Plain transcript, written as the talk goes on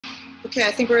Okay,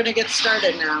 I think we're going to get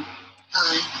started now.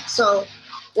 So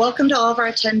welcome to all of our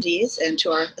attendees and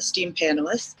to our esteemed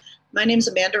panelists. My name is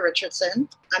Amanda Richardson.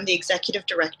 I'm the Executive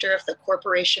Director of the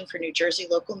Corporation for New Jersey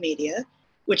Local Media,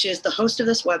 which is the host of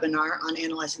this webinar on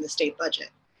analyzing the state budget.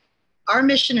 Our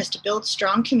mission is to build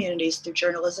strong communities through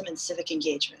journalism and civic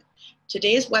engagement.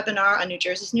 Today's webinar on New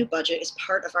Jersey's new budget is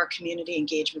part of our community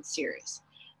engagement series.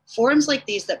 Forums like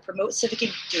these that promote civic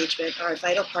engagement are a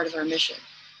vital part of our mission.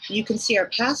 You can see our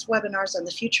past webinars on the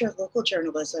future of local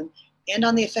journalism and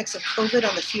on the effects of COVID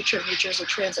on the future of New Jersey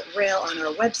Transit Rail on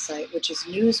our website, which is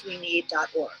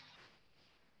newsweneed.org.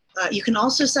 You can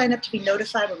also sign up to be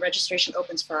notified when registration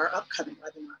opens for our upcoming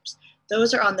webinars.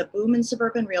 Those are on the boom in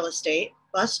suburban real estate,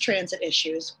 bus transit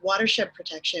issues, watershed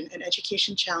protection, and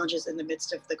education challenges in the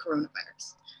midst of the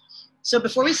coronavirus. So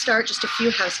before we start, just a few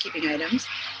housekeeping items.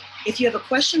 If you have a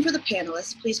question for the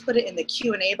panelists, please put it in the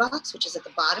Q&A box, which is at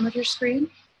the bottom of your screen.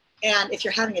 And if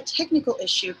you're having a technical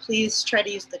issue, please try to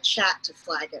use the chat to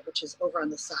flag it, which is over on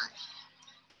the side.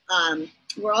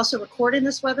 We're also recording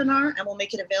this webinar and we'll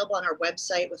make it available on our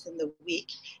website within the week.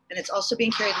 And it's also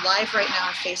being carried live right now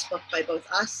on Facebook by both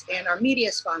us and our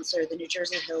media sponsor, the New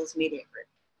Jersey Hills Media Group.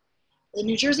 The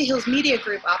New Jersey Hills Media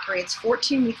Group operates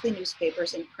 14 weekly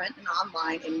newspapers in print and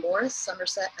online in Morris,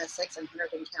 Somerset, Essex, and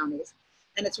Hunterdon counties.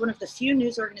 And it's one of the few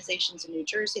news organizations in New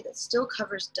Jersey that still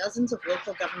covers dozens of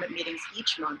local government meetings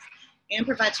each month and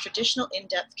provides traditional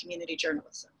in-depth community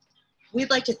journalism. We'd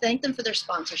like to thank them for their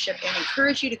sponsorship and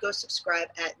encourage you to go subscribe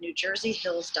at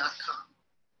newjerseyhills.com.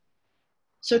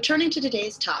 So turning to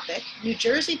today's topic, New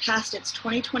Jersey passed its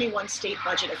 2021 state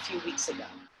budget a few weeks ago.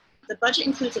 The budget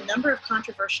includes a number of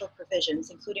controversial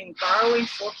provisions, including borrowing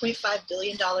 $4.5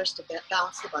 billion to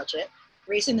balance the budget,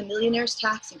 raising the millionaire's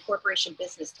tax and corporation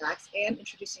business tax, and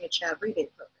introducing a child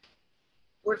rebate program.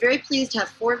 We're very pleased to have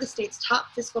 4 of the state's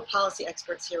top fiscal policy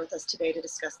experts here with us today to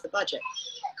discuss the budget.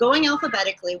 Going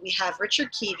alphabetically, we have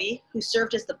Richard Keevey, who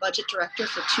served as the budget director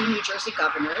for 2 New Jersey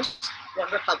governors,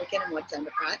 one Republican and one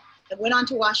Democrat, and went on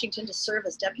to Washington to serve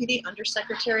as Deputy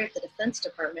Undersecretary of the Defense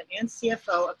Department and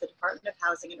CFO of the Department of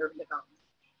Housing and Urban Development.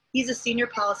 He's a senior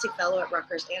policy fellow at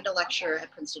Rutgers and a lecturer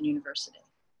at Princeton University.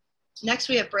 Next,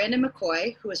 we have Brandon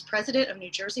McKoy, who is president of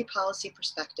New Jersey Policy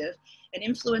Perspective, an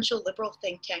influential liberal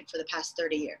think tank for the past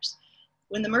 30 years.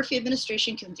 When the Murphy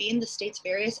administration convened the state's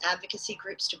various advocacy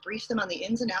groups to brief them on the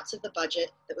ins and outs of the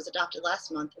budget that was adopted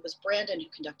last month, it was Brandon who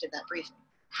conducted that briefing.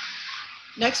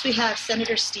 Next, we have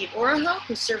Senator Steve Oroho,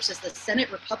 who serves as the Senate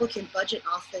Republican Budget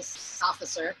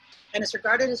Officer and is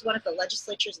regarded as one of the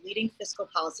legislature's leading fiscal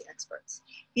policy experts.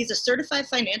 He's a certified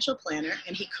financial planner,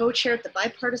 and he co-chaired the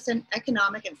bipartisan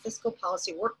economic and fiscal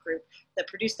policy work group that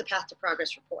produced the Path to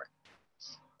Progress report.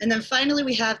 And then finally,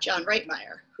 we have John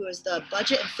Reitmeyer, who is the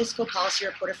budget and fiscal policy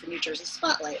reporter for New Jersey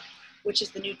Spotlight, which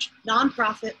is the new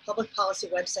nonprofit public policy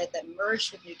website that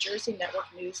merged with New Jersey Network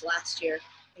News last year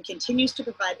and continues to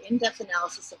provide in-depth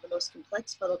analysis of the most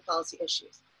complex public policy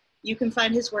issues. You can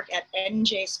find his work at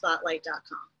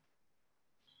njspotlight.com.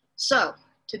 So,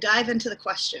 to dive into the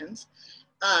questions,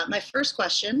 my first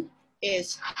question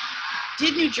is,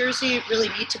 did New Jersey really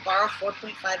need to borrow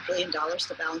 $4.5 billion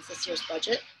to balance this year's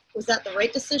budget? Was that the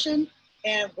right decision?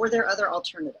 And were there other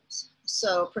alternatives?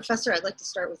 So, Professor, I'd like to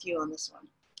start with you on this one.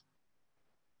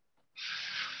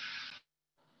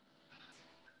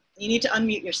 You need to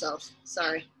unmute yourself,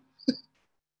 sorry.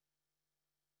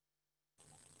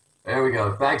 There we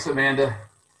go, thanks Amanda.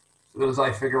 As soon as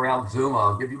I figure out Zoom,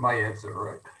 I'll give you my answer, all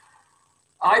right?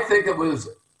 I think it was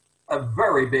a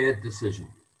very bad decision.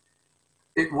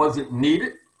 It wasn't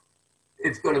needed.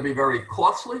 It's going to be very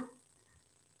costly.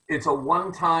 It's a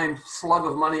one-time slug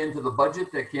of money into the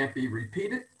budget that can't be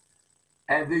repeated.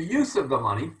 And the use of the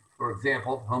money, for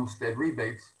example, homestead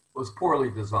rebates, was poorly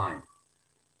designed.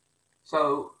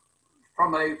 So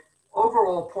from an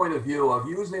overall point of view of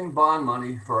using bond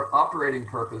money for operating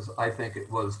purpose, I think it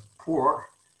was poor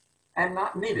and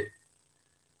not needed.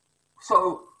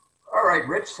 So, all right,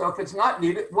 Rich, so if it's not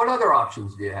needed, what other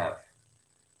options do you have?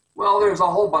 Well, there's a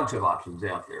whole bunch of options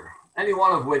out there, any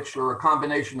one of which or a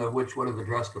combination of which would have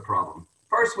addressed the problem.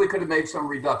 First, we could have made some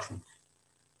reductions.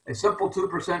 A simple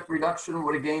 2% reduction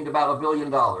would have gained about $1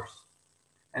 billion.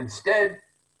 Instead,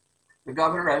 the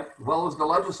governor, as well as the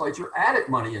legislature, added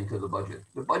money into the budget.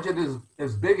 The budget is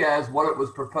as big as what it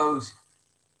was proposed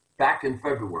back in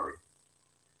February.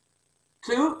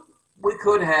 2, we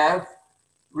could have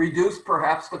reduced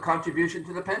perhaps the contribution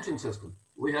to the pension system.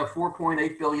 We have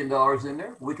 $4.8 billion in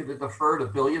there. We could have deferred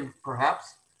 $1 billion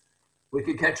perhaps. We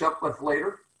could catch up with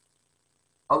later.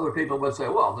 Other people would say,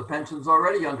 well, the pension's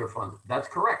already underfunded. That's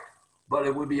correct. But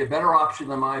it would be a better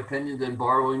option, in my opinion, than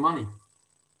borrowing money.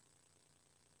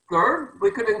 Third,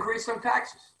 we could increase some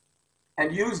taxes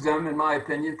and use them, in my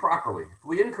opinion, properly. If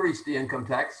we increase the income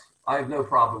tax, I have no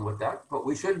problem with that, but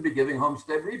we shouldn't be giving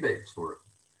homestead rebates for it.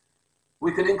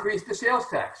 We could increase the sales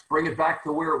tax, bring it back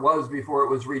to where it was before it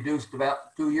was reduced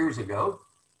about 2 years ago.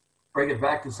 Bring it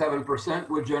back to 7%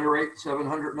 would generate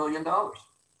 $700 million.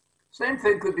 Same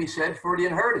thing could be said for the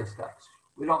inheritance tax.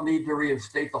 We don't need to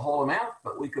reinstate the whole amount,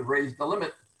 but we could raise the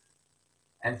limit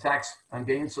and tax and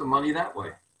gain some money that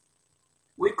way.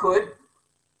 We could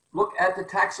look at the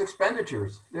tax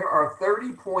expenditures. There are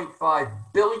 $30.5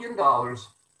 billion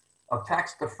of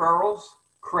tax deferrals,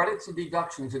 credits, and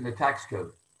deductions in the tax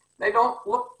code. They don't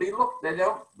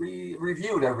be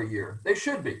reviewed every year. They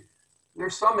should be.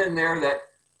 There's some in there that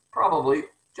probably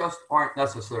just aren't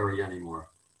necessary anymore.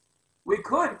 We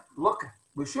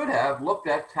should have looked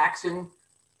at taxing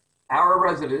our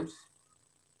residents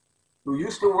who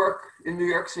used to work in New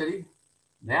York City,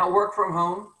 now work from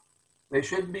home. They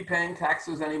shouldn't be paying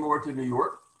taxes anymore to New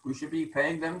York. We should be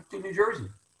paying them to New Jersey.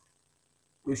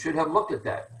 We should have looked at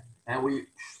that. And we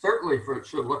certainly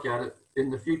should look at it in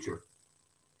the future.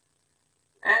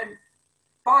 And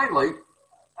finally,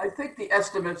 I think the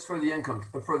estimates for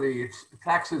the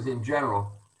taxes in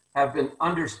general have been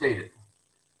understated.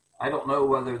 I don't know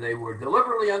whether they were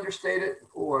deliberately understated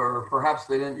or perhaps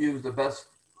they didn't use the best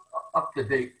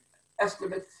up-to-date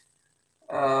estimates.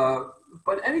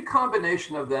 But any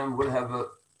combination of them would have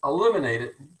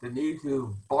eliminated the need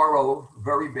to borrow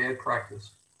very bad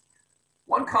practice.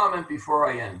 One comment before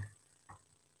I end.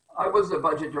 I was the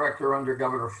budget director under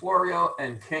Governor Florio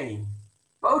and Kane.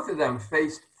 Both of them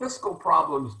faced fiscal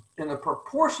problems in a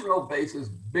proportional basis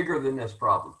bigger than this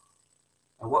problem.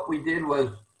 And what we did was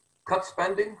cut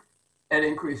spending and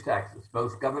increase taxes,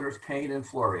 both Governors Kane and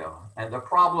Florio. And the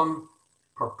problem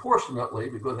proportionately,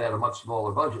 because they had a much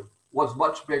smaller budget, was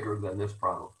much bigger than this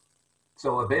problem.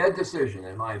 So a bad decision,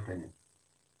 in my opinion.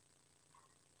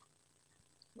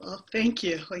 Well, thank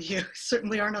you. Well, you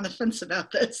certainly aren't on the fence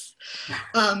about this.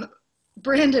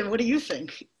 Brandon, what do you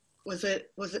think? Was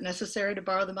it necessary to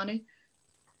borrow the money?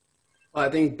 Well, I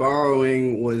think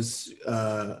borrowing was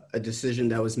a decision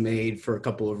that was made for a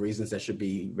couple of reasons that should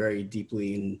be very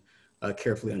deeply and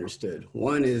carefully understood.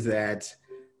 One is that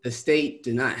the state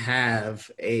did not have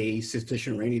a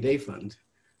sufficient rainy day fund.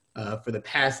 For the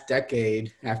past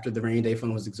decade, after the rainy day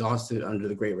fund was exhausted under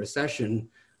the Great Recession,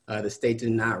 the state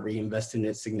did not reinvest in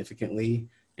it significantly.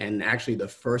 And actually the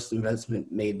first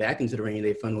investment made back into the rainy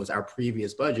day fund was our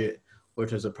previous budget,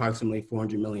 which was approximately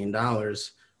 $400 million,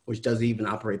 which doesn't even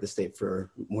operate the state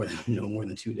for more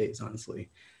than 2 days, honestly.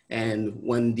 And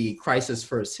when the crisis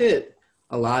first hit,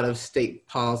 a lot of state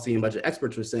policy and budget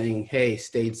experts were saying, hey,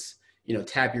 states,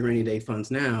 tap your rainy day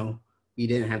funds now. We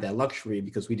didn't have that luxury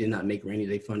because we did not make rainy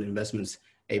day fund investments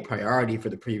a priority for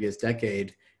the previous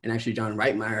decade. And actually, John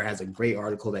Reitmeyer has a great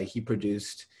article that he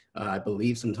produced, I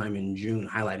believe sometime in June,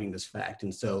 highlighting this fact.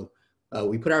 And so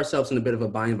we put ourselves in a bit of a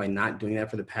bind by not doing that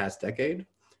for the past decade.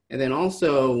 And then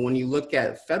also, when you look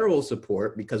at federal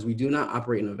support, because we do not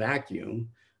operate in a vacuum,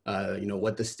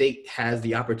 what the state has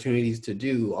the opportunities to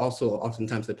do also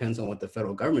oftentimes depends on what the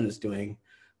federal government is doing.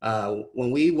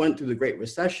 When we went through the Great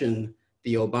Recession,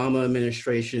 the Obama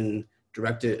administration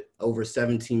directed over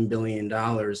 $17 billion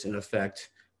in effect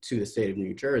to the state of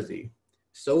New Jersey.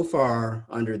 So far,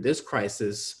 under this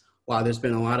crisis, while there's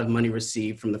been a lot of money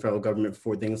received from the federal government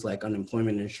for things like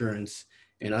unemployment insurance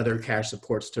and other cash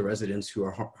supports to residents who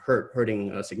are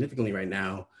hurting significantly right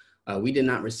now, we did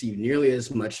not receive nearly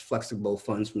as much flexible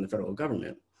funds from the federal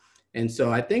government. And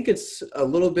so I think it's a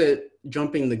little bit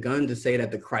jumping the gun to say that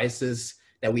the crisis,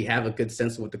 that we have a good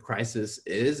sense of what the crisis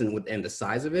is and the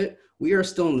size of it. We are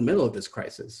still in the middle of this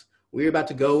crisis. We're about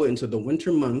to go into the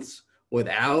winter months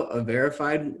without a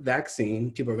verified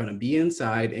vaccine. People are going to be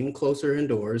inside and closer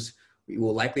indoors. We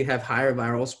will likely have higher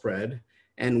viral spread.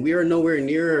 And we are nowhere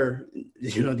near,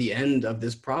 the end of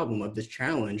this problem, of this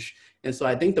challenge. And so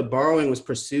I think the borrowing was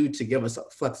pursued to give us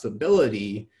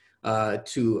flexibility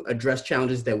to address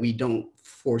challenges that we don't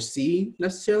foresee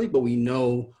necessarily, but we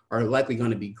know are likely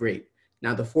going to be great.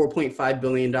 Now, the $4.5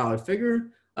 billion figure,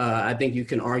 I think you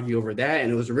can argue over that.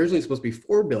 And it was originally supposed to be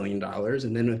 $4 billion.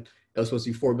 And then it was supposed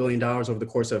to be $4 billion over the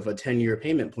course of a 10-year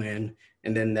payment plan.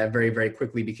 And then that very, very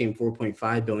quickly became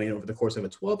 $4.5 billion over the course of a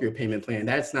 12-year payment plan.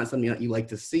 That's not something that you like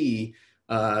to see,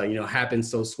 happen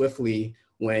so swiftly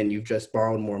when you've just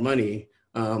borrowed more money.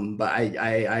 But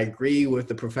I agree with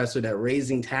the professor that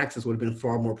raising taxes would have been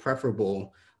far more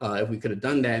preferable if we could have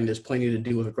done that. And there's plenty to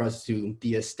do with regards to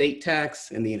the estate tax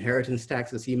and the inheritance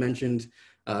tax, as he mentioned,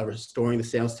 restoring the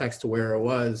sales tax to where it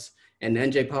was. And the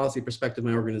NJ Policy Perspective,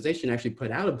 my organization, actually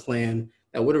put out a plan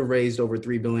that would have raised over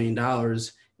 $3 billion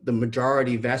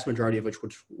the vast majority of which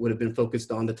would have been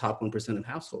focused on the top 1% of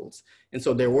households. And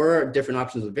so there were different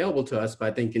options available to us, but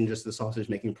I think in just the sausage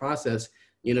making process,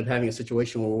 you end up having a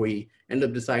situation where we end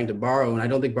up deciding to borrow. And I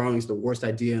don't think borrowing is the worst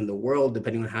idea in the world,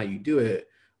 depending on how you do it,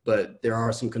 but there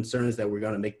are some concerns that we're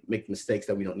gonna make mistakes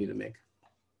that we don't need to make.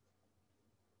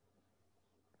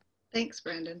 Thanks,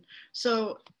 Brandon.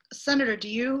 So, Senator, do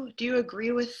you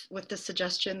agree with the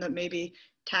suggestion that maybe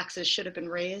taxes should have been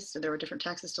raised and there were different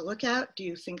taxes to look at? Do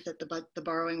you think that the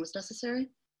borrowing was necessary?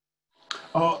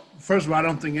 First of all, I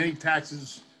don't think any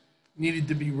taxes needed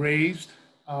to be raised.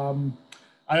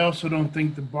 I also don't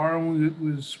think the borrowing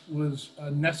was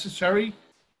necessary.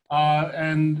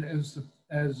 And as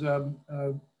Mr.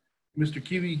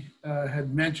 Keevey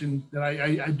had mentioned, that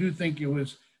I do think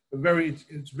it's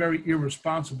very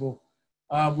irresponsible.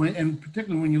 And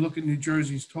particularly when you look at New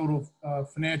Jersey's total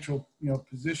financial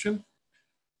position.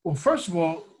 Well, first of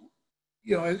all,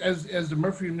 as the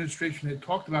Murphy administration had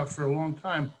talked about for a long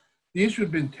time, the issue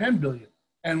had been $10 billion.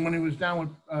 And when he was down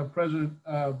with President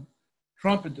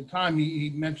Trump at the time,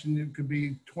 he mentioned it could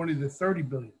be 20 to 30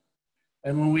 billion.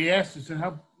 And when we asked, he said,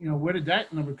 where did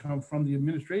that number come from? The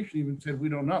administration even said, we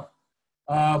don't know.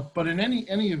 But in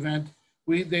any event,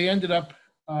 they ended up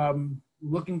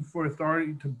looking for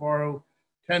authority to borrow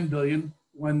 10 billion,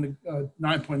 when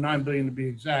 9.9 billion to be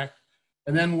exact.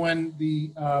 And then when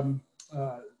the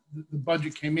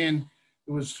budget came in,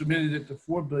 it was submitted at the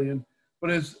 4 billion.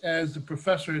 But as the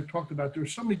professor had talked about, there were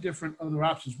so many different other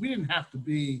options. We didn't have to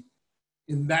be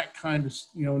in that kind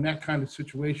of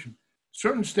situation.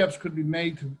 Certain steps could be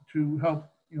made to help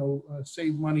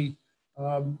save money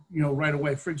right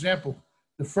away. For example,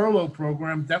 the furlough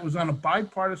program that was on a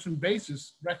bipartisan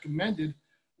basis recommended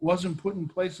wasn't put in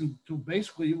place until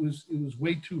basically it was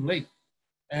way too late.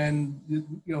 And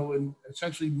and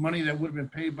essentially money that would have been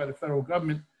paid by the federal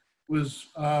government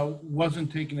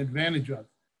wasn't taken advantage of.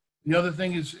 The other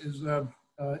thing is the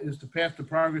path to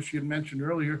progress you had mentioned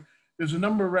earlier. There's a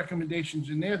number of recommendations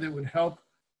in there that would help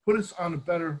put us on a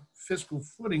better fiscal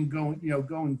footing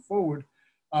going forward.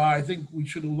 I think we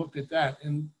should have looked at that.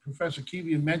 And Professor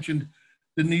Keevey had mentioned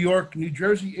the New York, New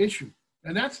Jersey issue,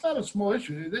 and that's not a small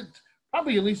issue. It's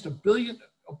probably at least $1 billion,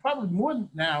 probably more than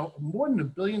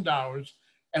 $1 billion.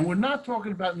 And we're not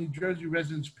talking about New Jersey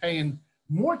residents paying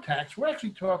more tax. We're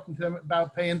actually talking to them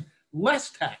about paying less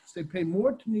tax. They pay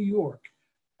more to New York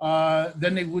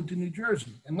than they would to New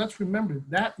Jersey. And let's remember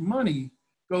that money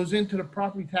goes into the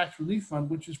property tax relief fund,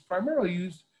 which is primarily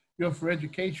used for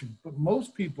education. But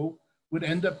most people would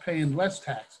end up paying less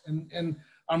tax. And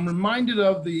I'm reminded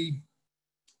of the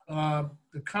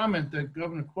comment that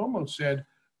Governor Cuomo said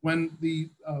when the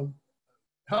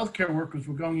healthcare workers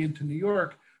were going into New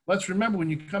York. Let's remember, when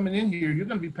you're coming in here, you're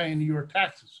going to be paying New York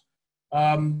taxes.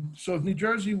 So if New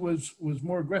Jersey was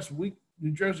more aggressive,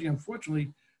 New Jersey,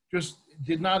 unfortunately, just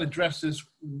did not address this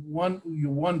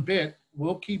one bit.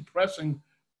 We'll keep pressing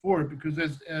for it because,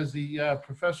 as the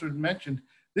professor mentioned,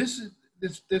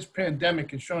 this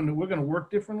pandemic has shown that we're going to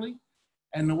work differently.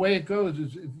 And the way it goes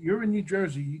is, if you're in New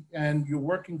Jersey and you're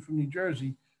working from New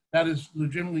Jersey, that is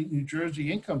legitimately New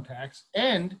Jersey income tax,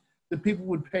 and the people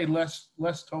would pay less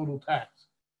total tax.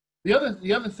 The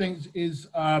other things is,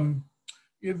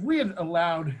 if we had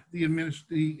allowed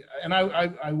and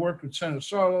I worked with Senator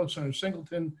Sarlo, Senator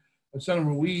Singleton, and Senator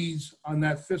Ruiz on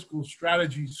that fiscal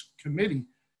strategies committee,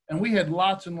 and we had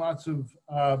lots and lots of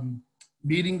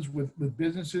meetings with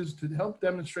businesses to help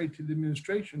demonstrate to the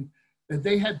administration that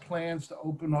they had plans to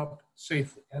open up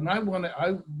safely. And I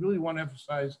really want to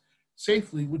emphasize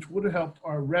safely, which would have helped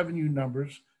our revenue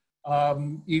numbers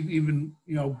even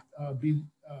be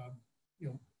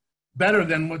better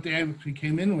than what they actually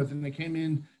came in with, and they came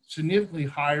in significantly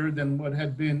higher than what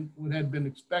had been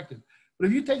expected. But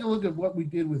if you take a look at what we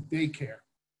did with daycare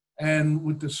and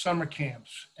with the summer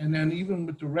camps, and then even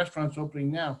with the restaurants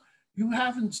opening now, you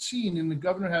haven't seen, and the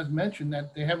governor has mentioned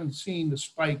that they haven't seen the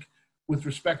spike with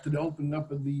respect to the opening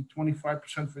up of the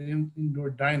 25% for indoor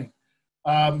dining.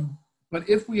 But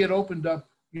if we had opened up,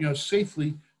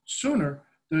 safely sooner,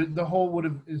 the whole would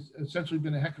have essentially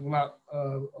been a heck of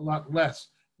a lot less.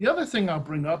 The other thing I'll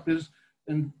bring up is,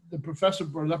 and the professor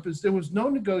brought up, is there was no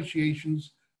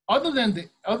negotiations other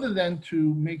than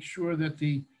to make sure that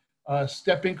the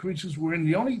step increases were in.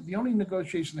 The only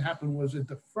negotiation that happened was a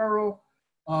deferral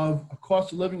of a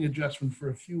cost of living adjustment for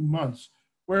a few months,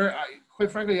 where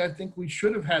quite frankly, I think we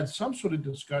should have had some sort of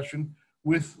discussion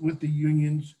with the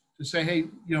unions to say, hey,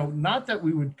 not that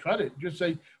we would cut it, just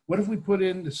say, what if we put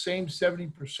in the same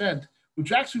 70%,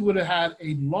 which actually would have had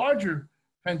a larger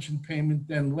pension payment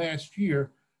than last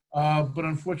year, but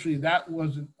unfortunately that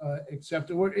wasn't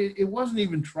accepted, or it wasn't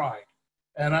even tried.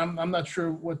 And I'm not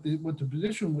sure what the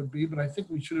position would be, but I think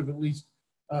we should have at least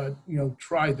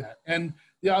tried that. And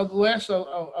the last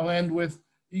I'll end with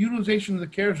the utilization of the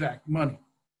CARES Act money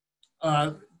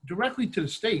directly to the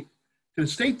state. To the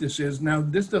state, this is now.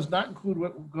 This does not include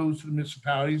what goes to the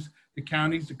municipalities, the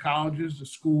counties, the colleges, the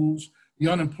schools, the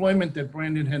unemployment that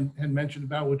Brandon had mentioned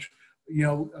about, which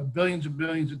billions and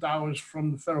billions of dollars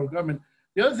from the federal government.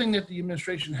 The other thing that the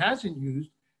administration hasn't used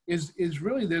is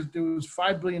really there was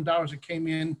 $5 billion that came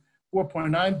in,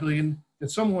 4.9 billion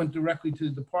that some went directly to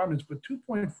the departments, but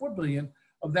 2.4 billion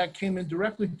of that came in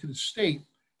directly to the state.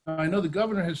 I know the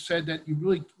governor has said that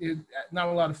not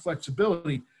a lot of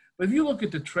flexibility, but if you look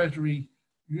at the Treasury,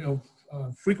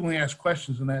 frequently asked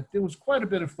questions on that, there was quite a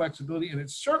bit of flexibility, and it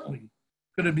certainly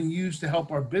could have been used to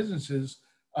help our businesses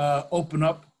open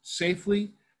up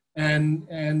safely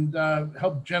and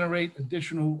help generate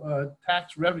additional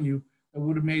tax revenue that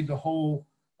would have made the whole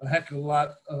a heck of a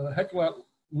lot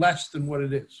less than what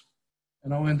it is.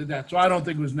 And I'll end at that. So I don't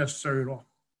think it was necessary at all.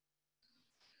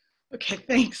 Okay,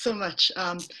 thanks so much.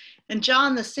 And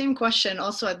John, the same question.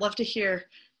 Also, I'd love to hear,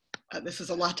 this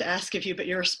is a lot to ask of you, but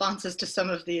your responses to some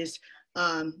of these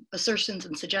assertions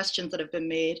and suggestions that have been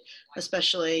made,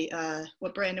 especially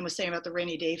what Brandon was saying about the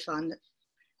rainy day fund.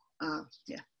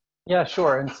 Yeah,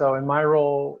 sure. And so in my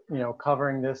role,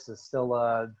 covering this is still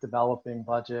a developing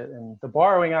budget, and the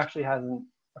borrowing actually hasn't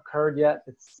occurred yet.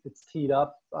 It's teed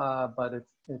up, but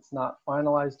it's not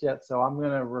finalized yet. So I'm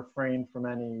going to refrain from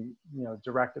any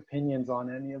direct opinions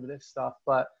on any of this stuff.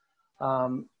 But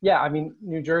yeah, I mean,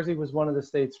 New Jersey was one of the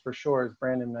states for sure, as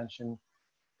Brandon mentioned,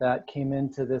 that came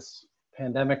into this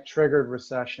pandemic triggered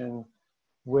recession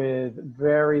with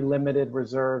very limited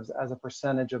reserves as a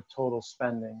percentage of total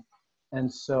spending.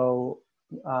 And so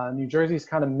New Jersey's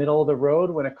kind of middle of the road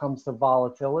when it comes to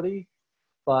volatility,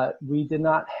 but we did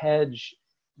not hedge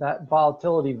that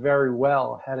volatility very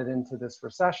well headed into this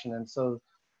recession. And so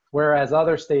whereas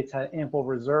other states had ample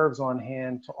reserves on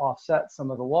hand to offset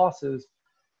some of the losses,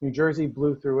 New Jersey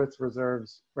blew through its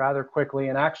reserves rather quickly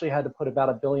and actually had to put about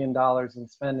 $1 billion in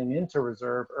spending into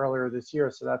reserve earlier this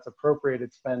year. So that's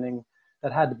appropriated spending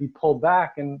that had to be pulled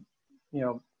back. And,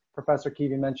 Professor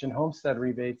Keevey mentioned homestead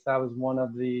rebates. That was one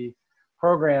of the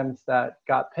programs that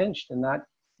got pinched, and that,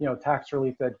 tax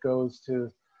relief that goes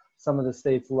to some of the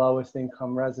state's lowest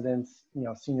income residents,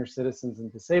 senior citizens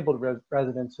and disabled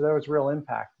residents. So there was real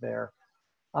impact there.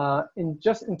 In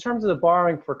terms of the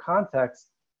borrowing, for context,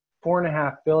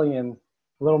 $4.5 billion,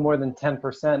 a little more than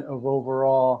 10% of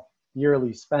overall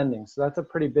yearly spending. So that's a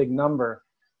pretty big number.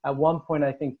 At one point,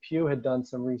 I think Pew had done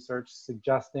some research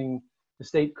suggesting the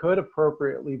state could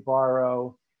appropriately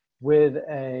borrow with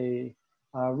a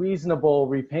reasonable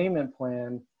repayment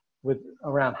plan with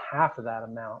around half of that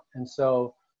amount. And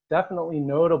so definitely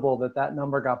notable that that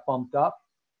number got bumped up,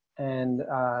 and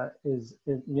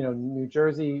New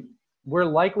Jersey, we're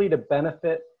likely to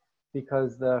benefit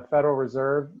because the Federal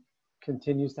Reserve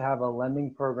continues to have a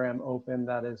lending program open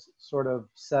that is sort of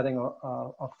setting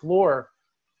a floor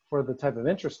for the type of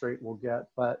interest rate we'll get.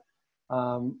 But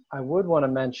I would want to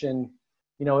mention,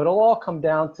 it'll all come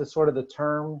down to sort of the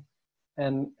term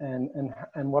and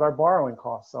what our borrowing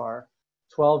costs are.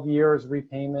 12 years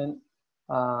repayment,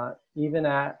 even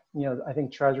at, I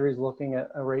think Treasury is looking at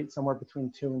a rate somewhere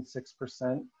between 2 and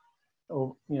 6%.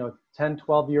 10,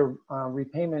 12-year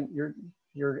repayment,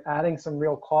 you're adding some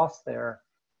real costs there.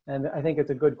 And I think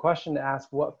it's a good question to ask,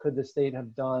 what could the state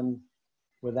have done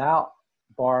without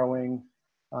borrowing?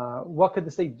 What could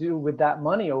the state do with that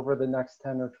money over the next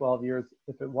 10 or 12 years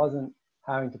if it wasn't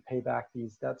having to pay back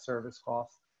these debt service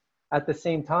costs? At the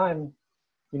same time,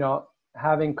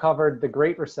 having covered the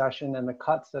Great Recession and the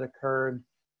cuts that occurred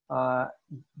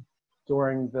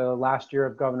during the last year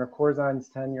of Governor Corzine's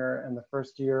tenure and the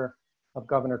first year of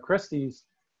Governor Christie's,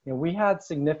 we had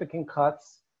significant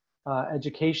cuts,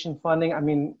 education funding. I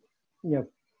mean,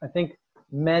 I think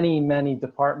many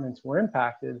departments were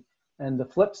impacted. And the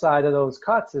flip side of those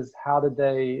cuts is, how did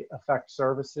they affect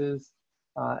services,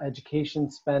 education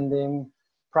spending,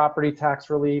 property tax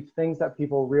relief, things that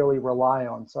people really rely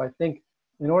on. So I think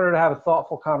in order to have a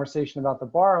thoughtful conversation about the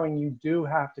borrowing, you do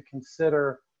have to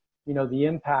consider, the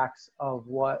impacts of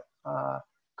what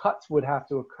cuts would have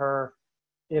to occur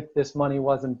if this money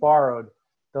wasn't borrowed.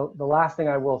 The last thing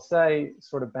I will say,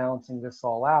 sort of balancing this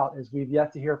all out, is we've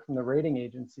yet to hear from the rating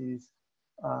agencies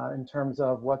in terms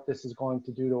of what this is going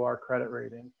to do to our credit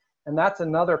rating. And that's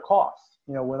another cost.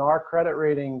 When our credit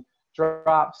rating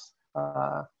drops,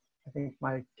 I think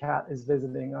my cat is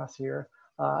visiting us here.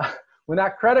 When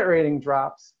that credit rating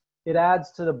drops, it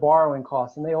adds to the borrowing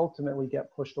costs, and they ultimately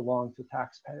get pushed along to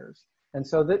taxpayers. And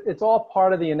so it's all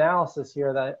part of the analysis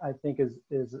here that I think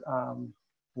is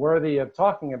worthy of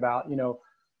talking about.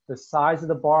 The size of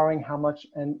the borrowing, how much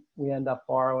we end up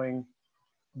borrowing,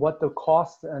 what the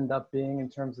costs end up being in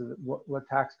terms of what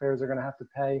taxpayers are going to have to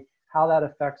pay, how that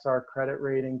affects our credit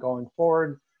rating going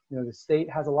forward. The state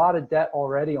has a lot of debt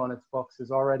already on its books, is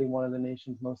already one of the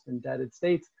nation's most indebted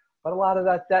states, but a lot of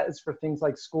that debt is for things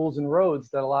like schools and roads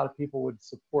that a lot of people would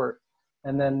support.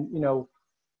 And then,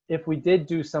 if we did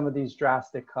do some of these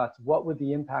drastic cuts, what would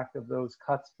the impact of those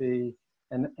cuts be,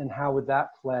 and how would that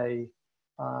play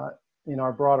in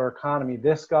our broader economy?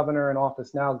 This governor in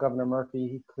office now, Governor Murphy,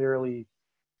 he clearly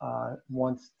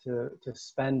wants to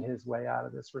spend his way out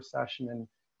of this recession,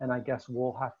 and I guess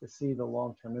we'll have to see the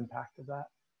long-term impact of that.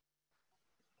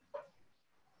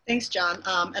 Thanks, John.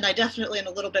 And I definitely in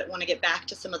a little bit want to get back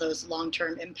to some of those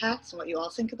long-term impacts and what you all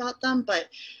think about them, but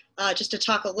just to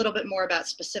talk a little bit more about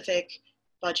specific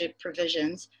budget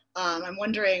provisions, I'm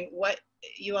wondering what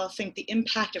you all think the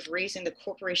impact of raising the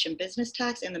corporation business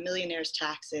tax and the millionaires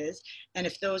tax is, and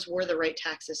if those were the right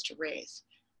taxes to raise.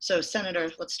 So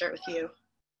Senator, let's start with you.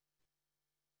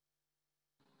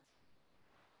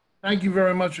 Thank you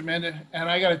very much, Amanda. And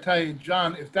I got to tell you,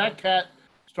 John, if that cat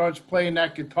starts playing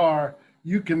that guitar,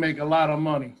 you can make a lot of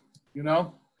money,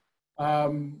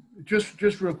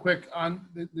 Just real quick on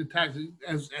the taxes,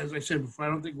 as I said before, I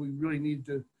don't think we really need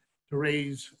to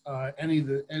raise any of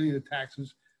the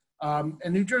taxes.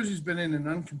 And New Jersey's been in an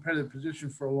uncompetitive position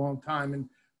for a long time. And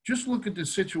just look at the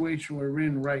situation we're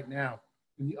in right now,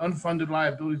 and the unfunded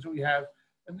liabilities that we have.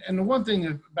 And the one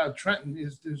thing about Trenton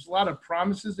is there's a lot of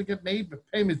promises that get made, but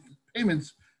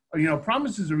payments are,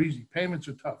 promises are easy, payments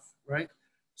are tough, right?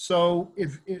 So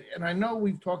and I know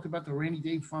we've talked about the rainy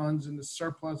day funds and the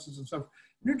surpluses and stuff.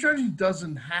 New Jersey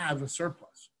doesn't have a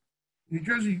surplus. New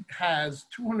Jersey has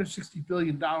 $260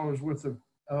 billion worth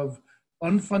of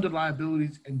unfunded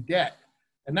liabilities and debt.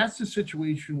 And that's the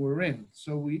situation we're in.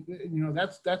 So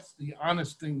that's the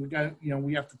honest thing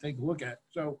we have to take a look at.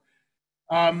 So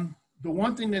the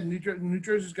one thing that New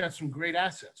Jersey's got some great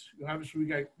assets. Obviously we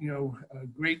got, a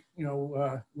great,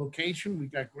 location. We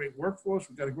got great workforce.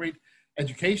 We've got a great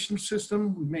education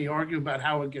system. We may argue about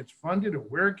how it gets funded or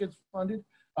where it gets funded.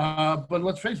 But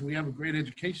let's face it, we have a great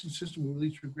education system. We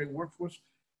release a great workforce.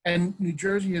 And New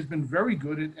Jersey has been very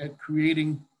good at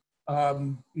creating,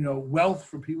 wealth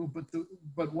for people.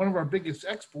 But one of our biggest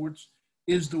exports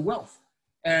is the wealth.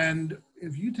 And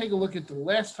if you take a look at the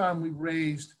last time we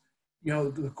raised,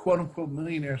 the quote unquote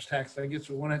millionaires tax, I guess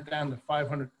it went down to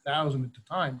 500,000 at the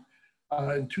time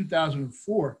in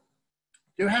 2004.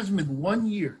 There hasn't been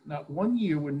not one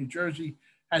year where New Jersey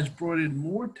has brought in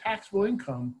more taxable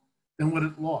income than what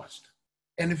it lost.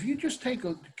 And if you just take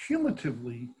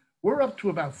cumulatively, we're up to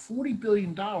about $40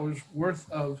 billion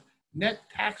worth of net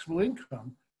taxable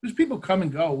income, because people come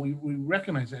and go, we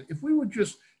recognize that. If we were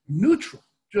just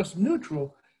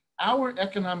neutral, our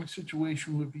economic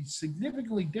situation would be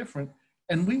significantly different,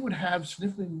 and we would have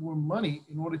significantly more money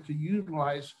in order to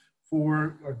utilize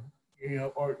for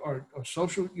our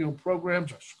social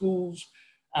programs, our schools,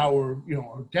 our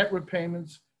debt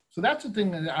repayments. So that's the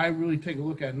thing that I really take a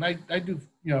look at. And I do,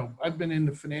 I've been in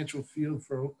the financial field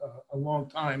for a long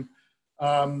time.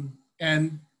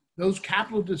 And those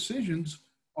capital decisions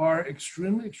are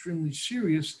extremely, extremely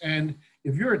serious. And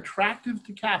if you're attractive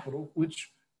to capital,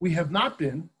 which we have not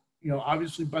been,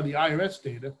 obviously by the IRS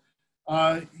data,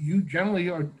 you generally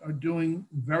are doing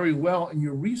very well, and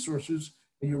your resources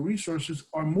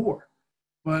are more.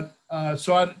 But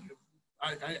so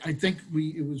I think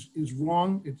it was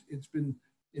wrong. It's been,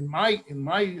 in my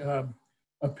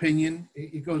opinion,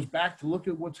 it goes back to look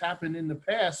at what's happened in the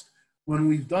past. When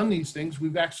we've done these things,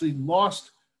 we've actually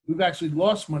lost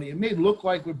money. It may look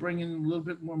like we're bringing in a little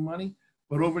bit more money,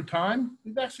 but over time,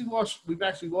 we've actually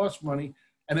lost money.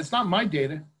 And it's not my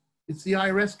data, it's the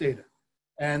IRS data.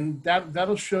 And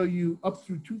that'll show you up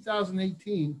through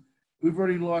 2018, we've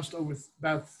already lost over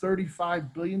about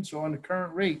 35 billion. So on the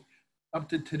current rate, up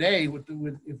to today,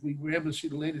 if we were able to see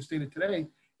the latest data today,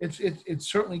 it's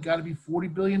certainly got to be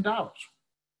 $40 billion.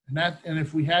 And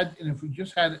if we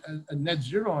just had a net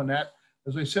zero on that,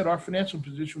 as I said, our financial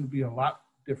position would be a lot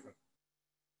different.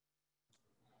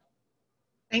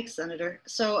 Thanks, Senator.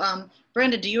 So,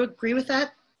 Brandon, do you agree with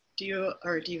that? Do you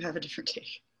have a different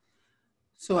take?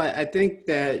 So I think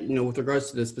that, with regards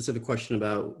to the specific question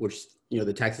about which,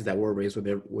 the taxes that were raised,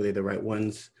 were they the right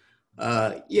ones?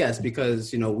 Yes,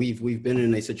 because, we've been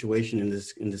in a situation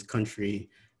in this country,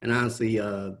 and honestly,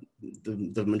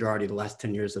 the majority of the last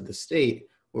 10 years of the state,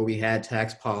 where we had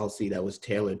tax policy that was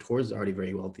tailored towards the already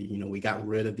very wealthy. We got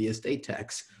rid of the estate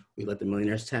tax. We let the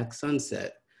millionaires tax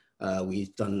sunset.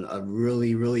 We've done a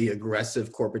really, really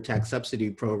aggressive corporate tax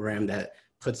subsidy program that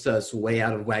puts us way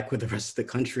out of whack with the rest of the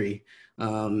country.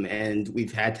 And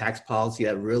we've had tax policy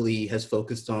that really has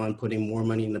focused on putting more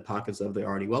money in the pockets of the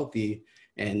already wealthy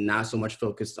and not so much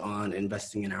focused on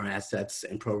investing in our assets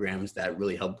and programs that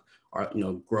really help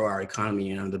grow our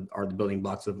economy and are the building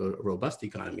blocks of a robust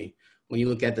economy. When you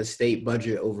look at the state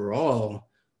budget overall,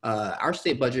 our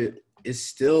state budget is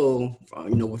still,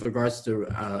 with regards to,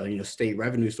 state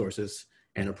revenue sources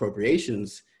and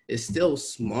appropriations, is still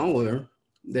smaller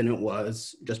than it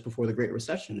was just before the Great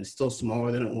Recession. It's still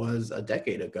smaller than it was a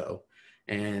decade ago.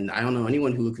 And I don't know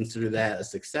anyone who would consider that a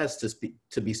success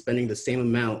to be spending the same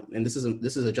amount, and this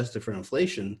is adjusted for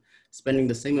inflation, spending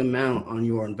the same amount on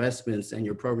your investments and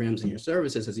your programs and your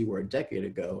services as you were a decade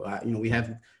ago. We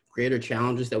have greater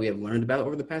challenges that we have learned about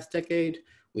over the past decade.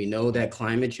 We know that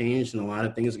climate change and a lot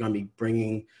of things are going to be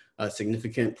bringing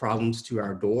significant problems to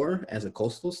our door as a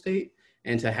coastal state.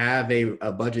 And to have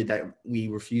a budget that we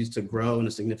refuse to grow in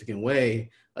a significant way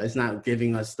is not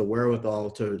giving us the wherewithal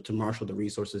to marshal the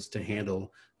resources to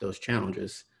handle those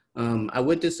challenges. I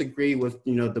would disagree with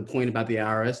the point about the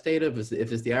IRS data.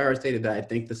 If it's the IRS data that I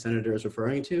think the senator is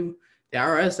referring to, the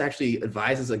IRS actually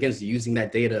advises against using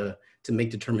that data to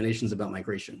make determinations about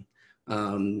migration.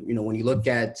 When you look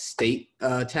at state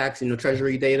tax,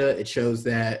 treasury data, it shows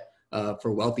that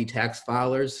for wealthy tax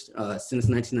filers since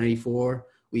 1994,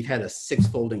 we've had a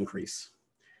 6-fold increase.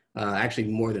 Actually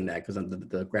more than that, because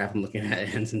the graph I'm looking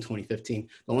at ends in 2015.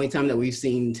 The only time that we've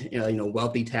seen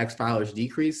wealthy tax filers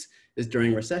decrease is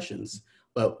during recessions.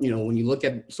 But when you look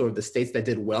at sort of the states that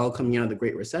did well coming out of the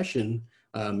Great Recession,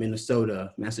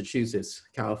 Minnesota, Massachusetts,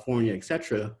 California, et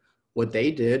cetera, what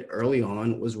they did early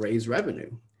on was raise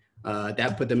revenue.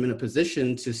 That put them in a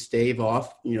position to stave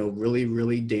off really,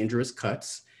 really dangerous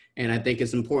cuts. And I think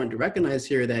it's important to recognize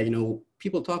here that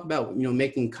people talk about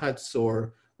making cuts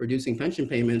or reducing pension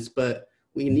payments, but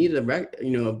we need to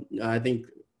I think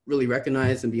really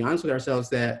recognize and be honest with ourselves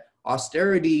that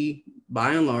austerity,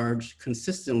 by and large,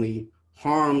 consistently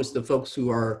harms the folks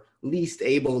who are least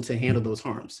able to handle those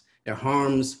harms. It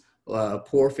harms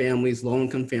poor families,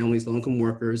 low-income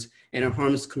workers, and it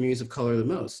harms communities of color the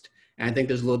most. And I think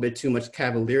there's a little bit too much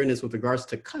cavalierness with regards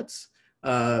to cuts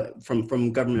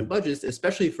from government budgets,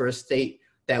 especially for a state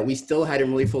that we still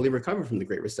hadn't really fully recovered from the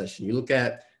Great Recession. You look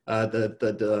at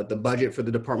the budget for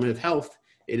the Department of Health,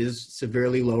 it is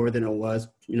severely lower than it was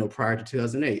prior to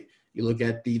 2008. You look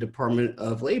at the Department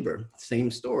of Labor,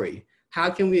 same story. How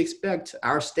can we expect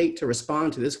our state to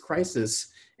respond to this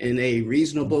crisis in a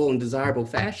reasonable and desirable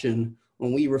fashion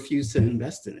when we refuse to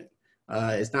invest in it?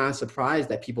 It's not a surprise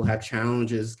that people have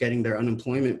challenges getting their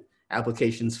unemployment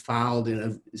applications filed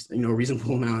in a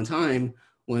reasonable amount of time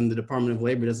when the Department of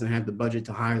Labor doesn't have the budget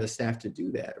to hire the staff to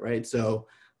do that, right? So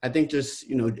I think just,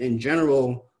 in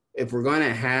general, if we're going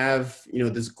to have,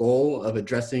 this goal of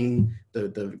addressing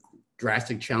the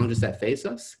drastic challenges that face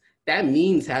us, that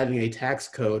means having a tax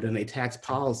code and a tax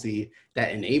policy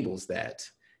that enables that.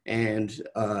 And,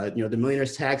 the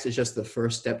millionaire's tax is just the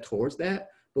first step towards that,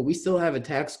 but we still have a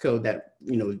tax code that,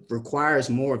 requires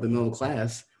more of the middle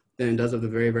class than it does of the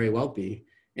very, very wealthy.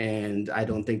 And I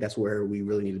don't think that's where we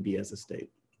really need to be as a state.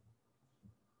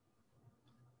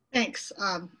 Thanks.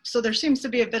 So there seems to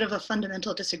be a bit of a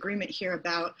fundamental disagreement here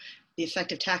about the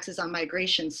effect of taxes on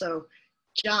migration. So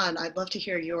John, I'd love to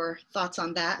hear your thoughts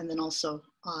on that, and then also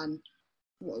on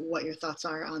what your thoughts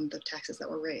are on the taxes that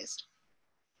were raised.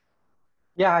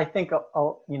 Yeah, I think a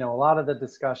lot of the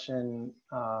discussion,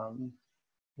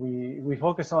 we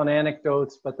focus on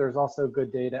anecdotes, but there's also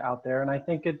good data out there, and I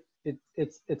think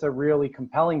it's a really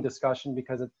compelling discussion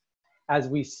because as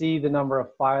we see the number of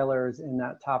filers in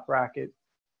that top bracket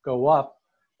go up,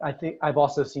 I think I've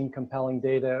also seen compelling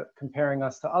data comparing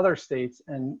us to other states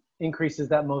and increases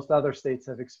that most other states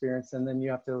have experienced. And then you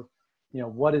have to,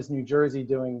 what is New Jersey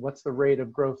doing? What's the rate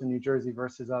of growth in New Jersey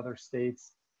versus other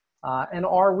states? And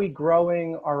are we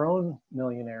growing our own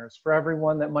millionaires for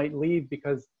everyone that might leave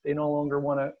because they no longer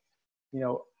want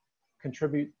to,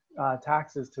 contribute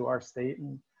taxes to our state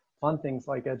and fund things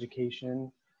like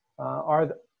education?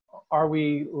 Are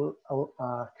we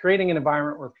creating an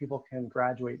environment where people can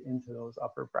graduate into those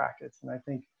upper brackets? And I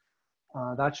think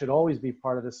that should always be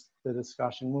part of the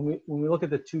discussion. When we look at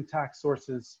the two tax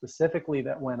sources specifically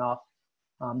that went up,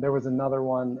 there was another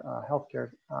one,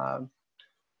 healthcare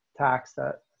tax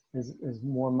that is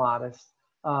more modest.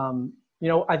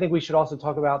 I think we should also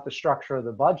talk about the structure of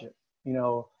the budget.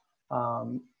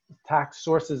 Tax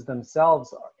sources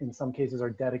themselves, in some cases, are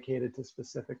dedicated to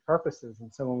specific purposes. And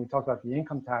so when we talk about the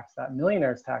income tax, that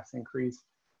millionaire's tax increase,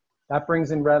 that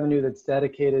brings in revenue that's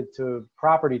dedicated to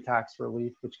property tax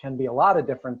relief, which can be a lot of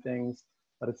different things,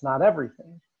 but it's not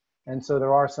everything. And so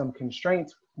there are some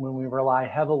constraints when we rely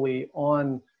heavily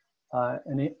on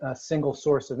a single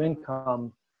source of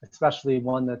income, especially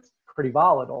one that's pretty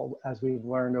volatile, as we've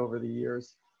learned over the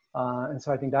years. And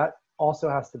so I think that also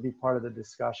has to be part of the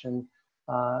discussion.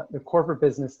 The corporate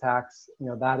business tax,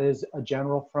 that is a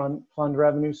general fund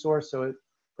revenue source, so it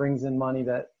brings in money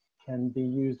that can be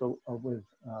used with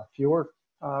fewer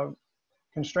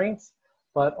constraints,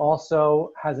 but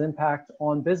also has impact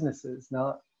on businesses.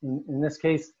 Now, in this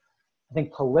case, I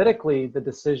think politically the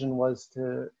decision was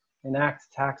to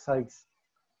enact tax hikes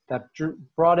that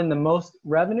brought in the most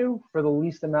revenue for the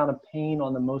least amount of pain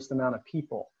on the most amount of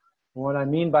people. And what I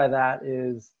mean by that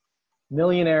is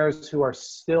millionaires who are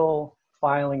still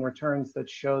filing returns that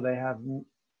show they have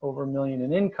over $1 million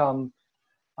in income.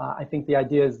 I think the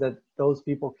idea is that those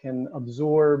people can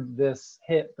absorb this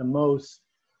hit the most,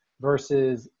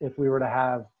 versus if we were to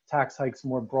have tax hikes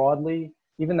more broadly.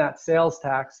 Even that sales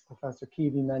tax, Professor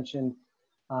Keevey mentioned,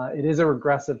 it is a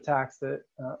regressive tax that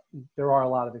there are a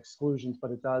lot of exclusions, but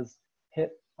it does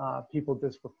hit people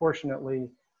disproportionately.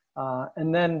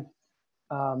 And then,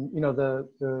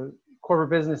 the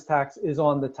corporate business tax is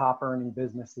on the top earning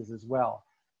businesses as well.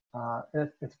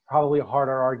 It's probably a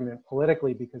harder argument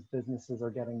politically because businesses are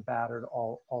getting battered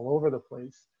all over the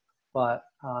place. But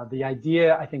the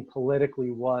idea, I think,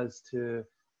 politically was to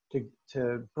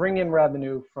bring in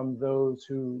revenue from those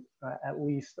who, at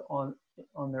least on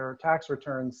their tax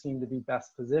returns, seem to be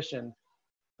best positioned.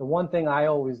 The one thing I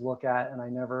always look at, and I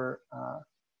never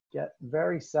get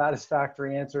very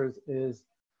satisfactory answers, is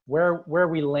where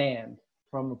we land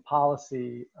from a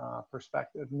policy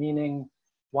perspective, meaning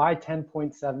why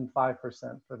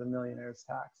 10.75% for the millionaire's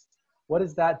tax? What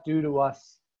does that do to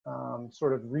us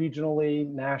sort of regionally,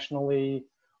 nationally?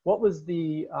 What was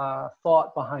the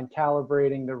thought behind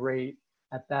calibrating the rate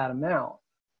at that amount?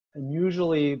 And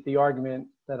usually the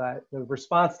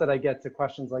response that I get to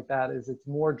questions like that is it's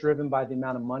more driven by the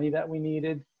amount of money that we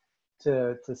needed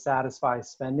to satisfy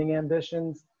spending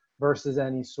ambitions versus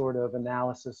any sort of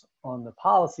analysis on the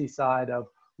policy side of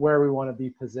where we want to be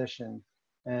positioned.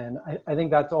 And I think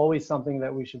that's always something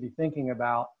that we should be thinking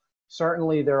about.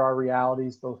 Certainly there are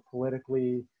realities both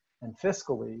politically and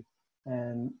fiscally,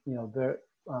 and the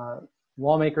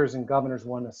lawmakers and governors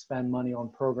want to spend money on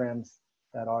programs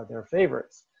that are their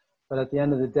favorites. But at the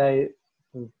end of the day,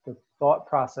 the thought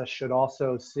process should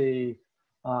also see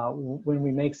when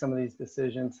we make some of these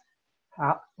decisions,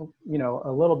 how,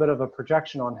 a little bit of a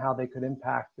projection on how they could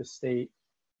impact the state,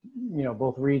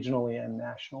 both regionally and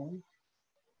nationally.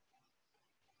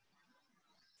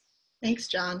 Thanks,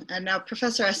 John. And now,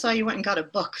 Professor, I saw you went and got a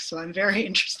book, so I'm very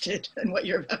interested in what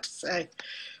you're about to say.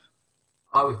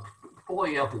 I was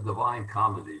pulling out the Divine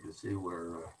Comedy to see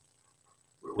where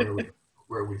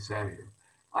we sat here.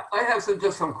 I have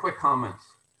just some quick comments.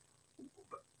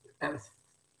 And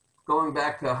going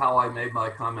back to how I made my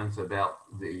comments about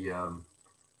the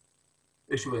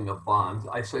issuing of bonds,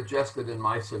 I suggested in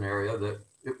my scenario that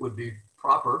it would be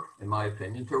proper, in my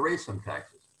opinion, to raise some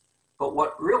taxes. But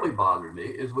what really bothered me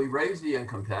is we raised the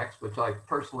income tax, which I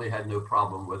personally had no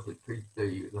problem with,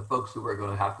 the folks who were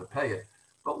going to have to pay it.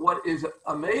 But what is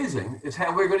amazing is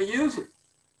how we're going to use it.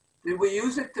 Did we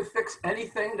use it to fix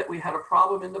anything that we had a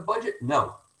problem in the budget?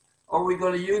 No. Are we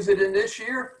going to use it in this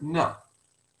year? No.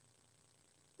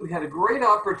 We had a great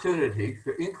opportunity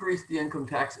to increase the income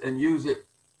tax and use it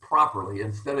properly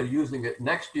instead of using it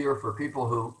next year for people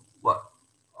who,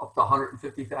 up to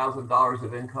 $150,000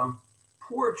 of income.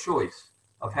 Poor choice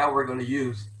of how we're going to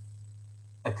use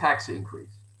a tax increase.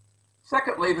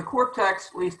 Secondly, the corp tax,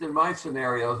 at least in my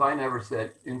scenarios, I never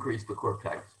said increase the corp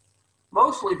tax.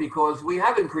 Mostly because we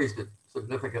have increased it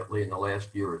significantly in the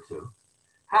last year or two.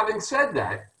 Having said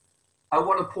that, I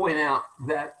want to point out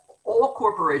that all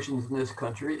corporations in this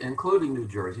country, including New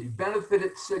Jersey,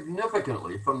 benefited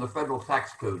significantly from the federal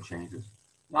tax code changes.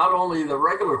 Not only the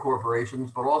regular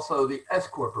corporations, but also the S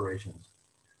corporations.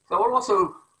 So it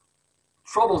also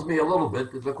troubles me a little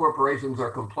bit that the corporations are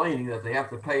complaining that they have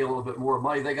to pay a little bit more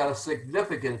money. They got a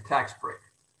significant tax break.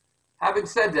 Having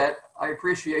said that, I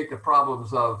appreciate the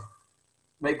problems of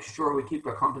making sure we keep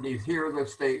the companies here in the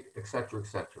state, et cetera, et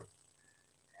cetera.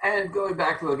 And going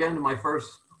back to, again, to my first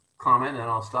comment, and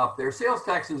I'll stop there, sales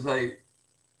tax is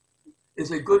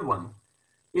a good one.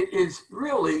 It is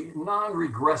really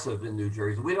non-regressive in New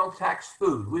Jersey. We don't tax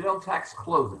food. We don't tax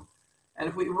clothing. And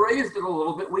if we raised it a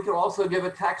little bit, we could also give a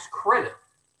tax credit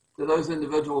to those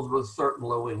individuals with certain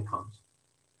low incomes.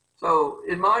 So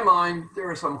in my mind, there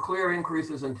are some clear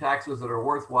increases in taxes that are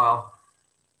worthwhile,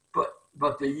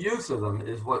 but the use of them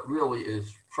is what really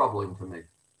is troubling to me.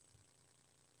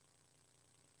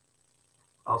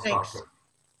 I'll stop there.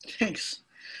 Thanks.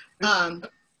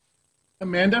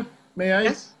 Amanda? May I?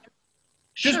 Yes.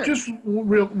 Sure. Just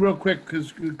real quick,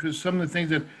 because some of the things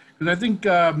that, because I think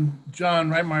John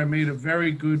Reitmeyer made a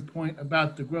very good point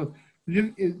about the growth.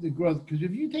 Because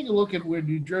if you take a look at where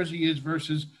New Jersey is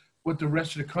versus what the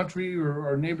rest of the country or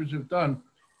our neighbors have done,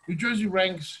 New Jersey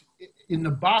ranks in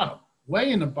the bottom,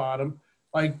 way in the bottom,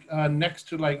 like next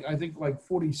to I think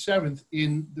 47th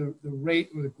in the rate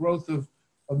or the growth of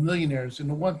millionaires. And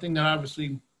the one thing that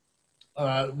obviously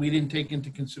we didn't take into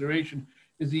consideration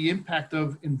is the impact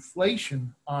of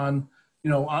inflation on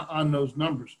on those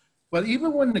numbers. But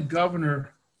even when the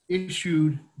governor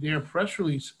issued their press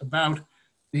release about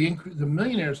the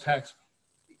millionaires tax,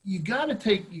 you got to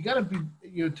take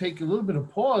a little bit of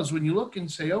pause when you look and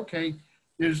say, okay,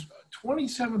 there's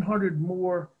 2,700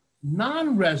 more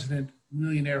non-resident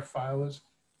millionaire filers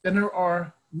than there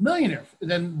are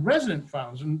resident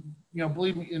filers, and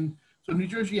believe me, so New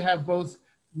Jersey you have both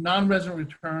non-resident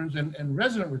returns and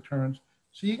resident returns.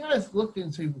 So you got to look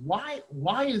and say,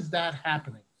 why is that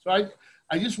happening? So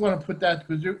I just want to put that,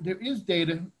 because there is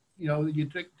data, you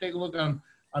take a look on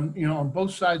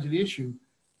both sides of the issue,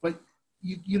 but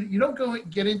you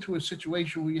don't get into a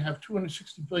situation where you have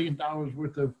 $260 billion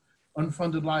worth of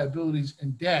unfunded liabilities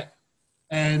and debt,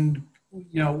 and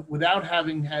without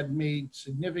having had made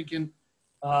significant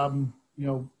bad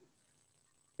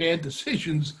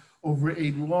decisions over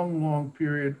a long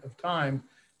period of time.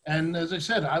 And as I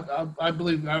said, I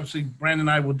believe, obviously, Brandon and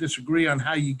I will disagree on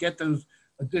how you get those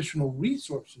additional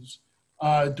resources.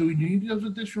 Do we need those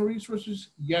additional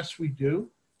resources? Yes, we do.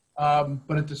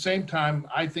 But at the same time,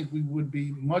 I think we would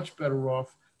be much better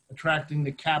off attracting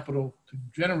the capital to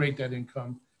generate that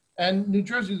income. And New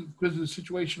Jersey, because of the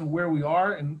situation of where we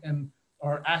are and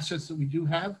our assets that we do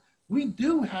have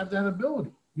that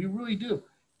ability. We really do.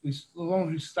 As long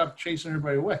as we stop chasing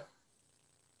everybody away.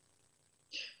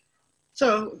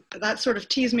 So that sort of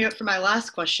tees me up for my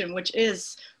last question, which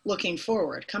is looking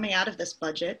forward, coming out of this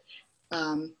budget,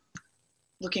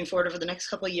 looking forward over the next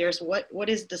couple of years, what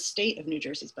is the state of New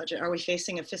Jersey's budget? Are we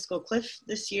facing a fiscal cliff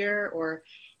this year or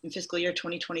in fiscal year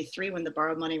 2023 when the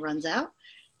borrowed money runs out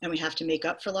and we have to make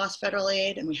up for lost federal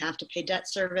aid and we have to pay debt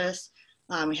service?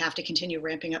 We have to continue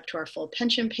ramping up to our full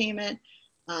pension payment,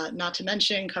 not to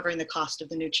mention covering the cost of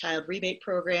the new child rebate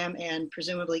program and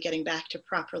presumably getting back to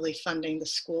properly funding the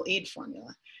school aid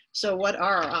formula. So what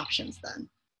are our options then?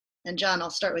 And John, I'll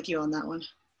start with you on that one.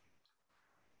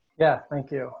 Yeah,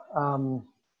 thank you.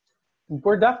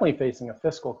 We're definitely facing a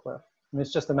fiscal cliff. I mean,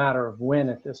 it's just a matter of when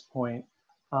at this point,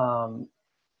 and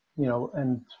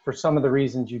for some of the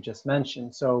reasons you just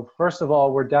mentioned. So first of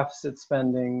all, we're deficit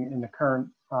spending in the current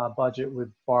budget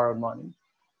with borrowed money.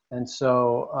 And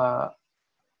so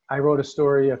I wrote a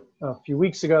story a few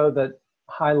weeks ago that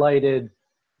highlighted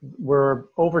we're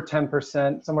over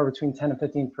 10%, somewhere between 10 and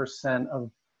 15%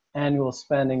 of annual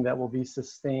spending that will be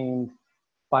sustained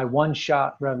by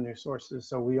one-shot revenue sources.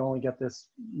 So we only get this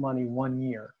money 1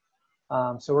 year.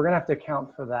 So we're gonna have to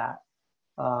account for that.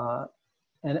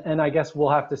 And I guess we'll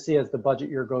have to see as the budget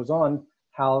year goes on,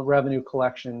 how revenue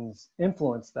collections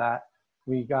influence that.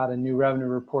 We got a new revenue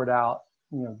report out,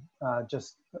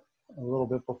 just a little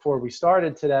bit before we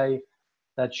started today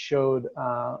that showed,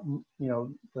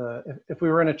 if we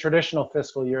were in a traditional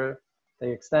fiscal year,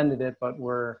 they extended it, but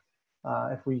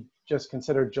if we just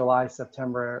considered July,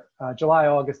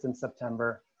 August, and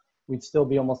September, we'd still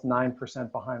be almost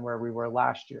 9% behind where we were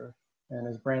last year. And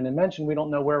as Brandon mentioned, we don't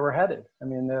know where we're headed. I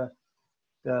mean,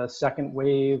 the second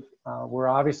wave, we're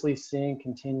obviously seeing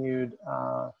continued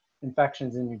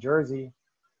infections in New Jersey,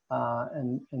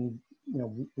 and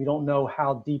we don't know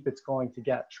how deep it's going to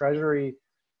get. Treasury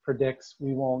predicts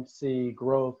we won't see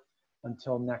growth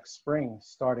until next spring,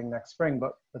 starting next spring,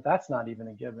 but that's not even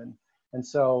a given. And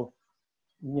so,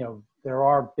 there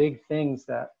are big things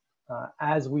that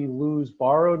as we lose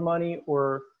borrowed money,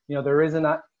 or there is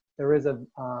a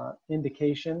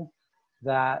indication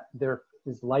that there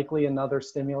is likely another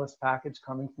stimulus package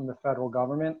coming from the federal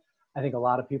government. I think a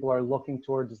lot of people are looking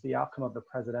towards the outcome of the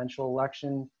presidential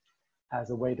election as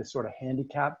a way to sort of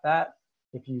handicap that.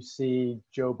 If you see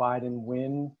Joe Biden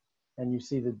win and you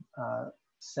see the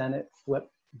Senate flip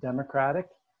Democratic,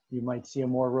 you might see a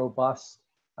more robust,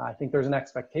 I think there's an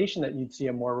expectation that you'd see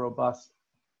a more robust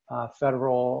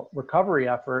federal recovery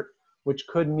effort, which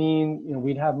could mean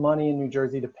we'd have money in New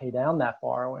Jersey to pay down that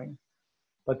borrowing.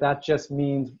 But that just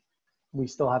means we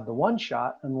still have the one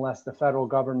shot unless the federal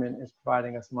government is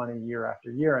providing us money year after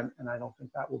year, and I don't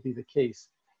think that will be the case.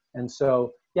 And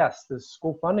so, yes, the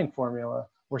school funding formula,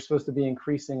 we're supposed to be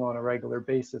increasing on a regular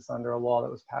basis under a law that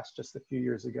was passed just a few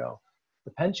years ago.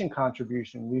 The pension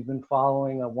contribution, we've been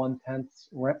following a 1/10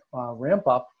 ramp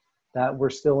up that we're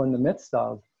still in the midst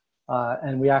of.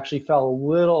 And we actually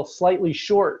fell slightly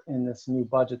short in this new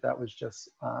budget that was just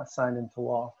signed into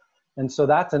law. And so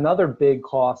that's another big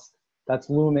cost that's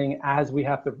looming as we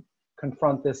have to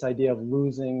confront this idea of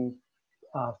losing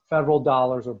federal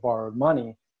dollars or borrowed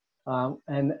money.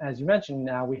 And as you mentioned,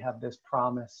 now we have this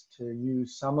promise to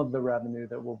use some of the revenue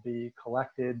that will be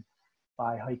collected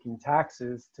by hiking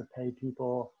taxes to pay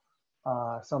people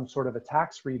some sort of a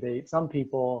tax rebate, some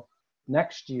people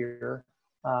next year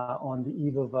on the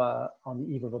eve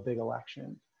of a big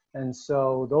election. And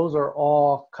so those are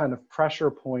all kind of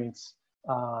pressure points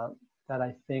that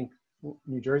I think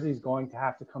New Jersey is going to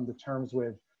have to come to terms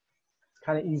with. It's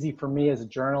kind of easy for me as a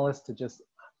journalist to just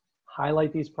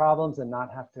highlight these problems and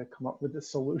not have to come up with the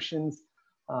solutions.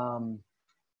 You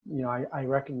know, I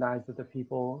recognize that the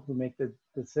people who make the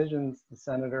decisions, the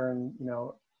senator and, you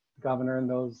know, governor and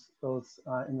those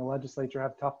in the legislature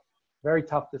have very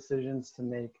tough decisions to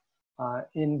make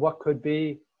in what could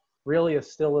be really a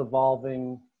still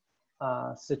evolving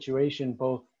situation,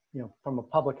 both, you know, from a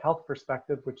public health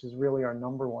perspective, which is really our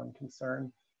number one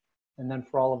concern. And then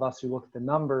for all of us who look at the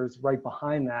numbers right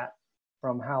behind that,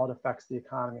 from how it affects the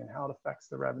economy and how it affects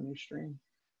the revenue stream.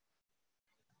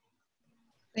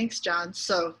 Thanks, John.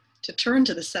 So to turn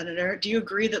to the senator, do you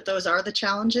agree that those are the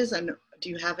challenges, and do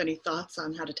you have any thoughts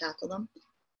on how to tackle them?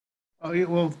 Oh, yeah,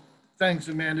 well, thanks,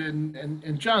 Amanda.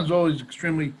 And John's always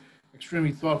extremely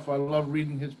thoughtful. I love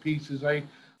reading his pieces. I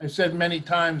said many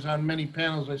times on many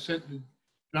panels, I said that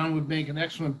John would make an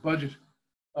excellent budget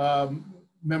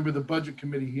member of the budget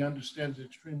committee. He understands it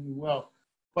extremely well.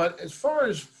 But as far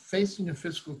as facing a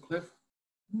fiscal cliff,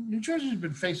 New Jersey has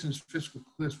been facing this fiscal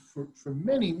cliff for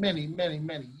many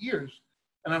years,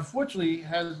 and unfortunately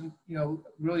hasn't, you know,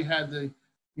 really had the,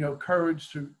 you know,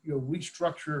 courage to, you know,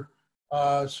 restructure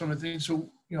some of the things. So,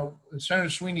 you know, Senator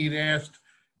Sweeney had asked,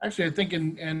 actually, I think,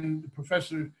 and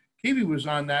Professor Keevey was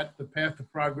on that, the path to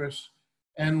progress,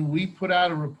 and we put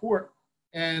out a report,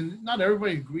 and not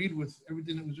everybody agreed with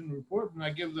everything that was in the report, and I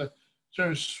give the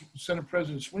Senate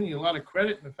President Sweeney a lot of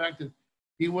credit in the fact that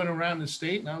he went around the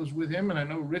state, and I was with him, and I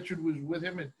know Richard was with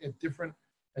him at different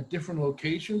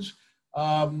locations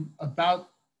about,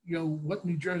 you know, what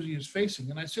New Jersey is facing.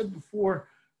 And I said before,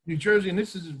 New Jersey, and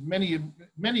this is many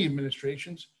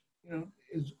administrations, you know,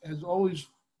 has always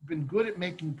been good at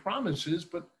making promises,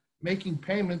 but making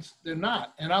payments, they're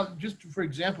not. And I'll just, for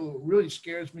example, what really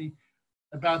scares me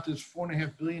about this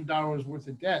 $4.5 billion worth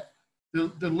of debt,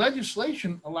 the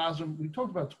legislation allows them, we talked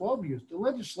about 12 years, the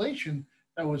legislation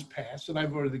that was passed that I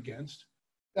voted against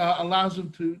allows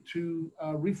them to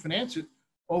refinance it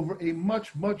over a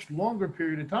much longer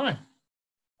period of time.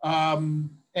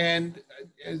 And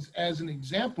as an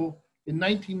example, in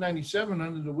 1997,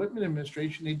 under the Whitman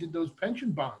administration, they did those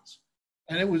pension bonds,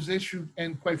 and it was issued.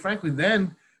 And quite frankly,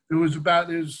 then there was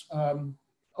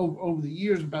over the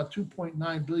years about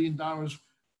 $2.9 billion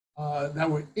that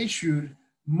were issued,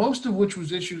 most of which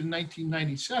was issued in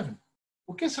 1997.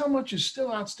 Well, guess how much is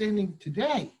still outstanding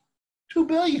today? $2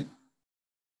 billion.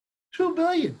 $2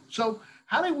 billion. So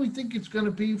how do we think it's going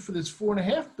to be for this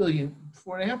 $4.5 billion?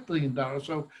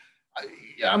 So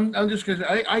I'm just going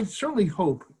to, I certainly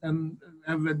hope, and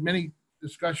I've had many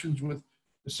discussions with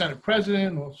the Senate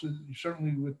President, also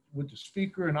certainly with the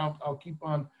Speaker, and I'll keep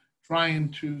on trying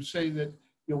to say that,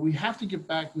 you know, we have to get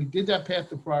back. We did that path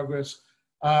to progress.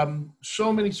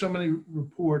 So many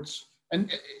reports and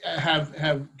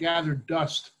have gathered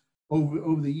dust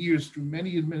over the years through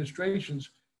many administrations.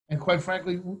 And quite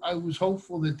frankly, I was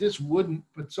hopeful that this wouldn't,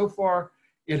 but so far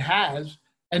it has.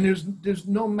 And there's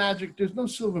no magic, there's no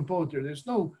silver bullet there. There's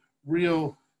no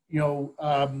real, you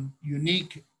know,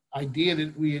 unique idea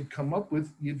that we had come up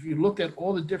with. If you look at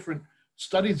all the different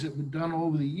studies that were done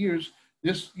over the years,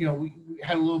 this, you know, we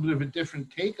had a little bit of a different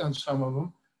take on some of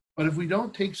them. But if we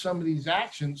don't take some of these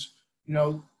actions, you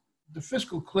know, the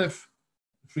fiscal cliff,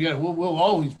 forget it, we'll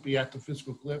always be at the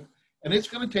fiscal cliff. And it's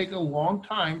going to take a long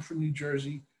time for New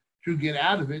Jersey to get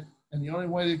out of it. And the only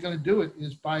way they're going to do it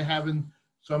is by having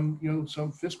some, you know,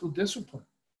 some fiscal discipline.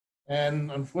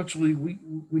 And unfortunately,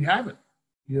 we haven't,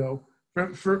 you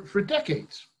know, for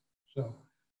decades. So,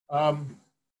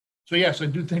 so yes, I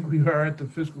do think we are at the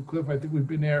fiscal cliff. I think we've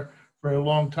been there for a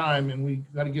long time, and we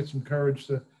got to get some courage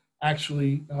to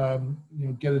actually, you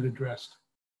know, get it addressed.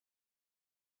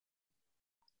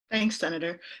 Thanks,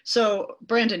 Senator. So,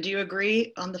 Brandon, do you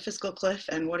agree on the fiscal cliff,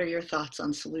 and what are your thoughts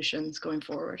on solutions going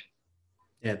forward?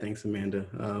 Yeah, thanks, Amanda.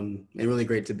 And really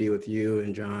great to be with you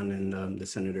and John and the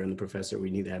senator and the professor. We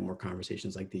need to have more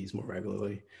conversations like these more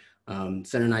regularly.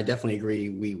 Senator and I definitely agree.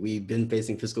 We've been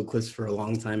facing fiscal cliffs for a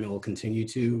long time and will continue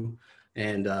to.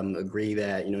 and agree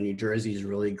that, New Jersey is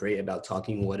really great about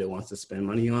talking what it wants to spend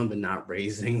money on, but not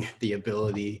raising the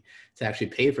ability to actually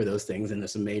pay for those things. And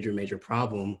it's a major, major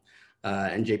problem.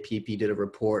 NJPP did a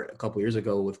report a couple years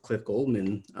ago with Cliff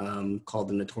Goldman called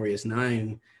The Notorious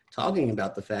Nine, talking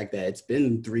about the fact that it's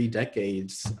been 3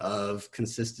 decades of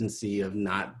consistency of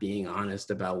not being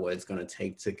honest about what it's going to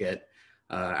take to get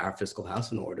our fiscal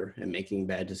house in order, and making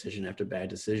bad decision after bad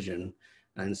decision.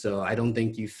 And so I don't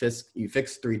think you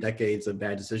fix 3 decades of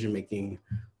bad decision making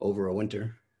over a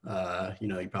winter.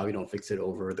 You probably don't fix it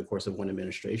over the course of one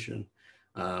administration.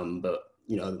 But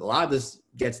a lot of this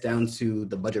gets down to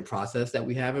the budget process that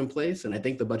we have in place. And I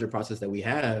think the budget process that we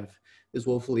have is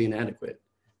woefully inadequate.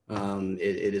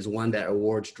 It is one that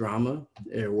awards drama,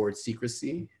 it awards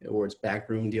secrecy, it awards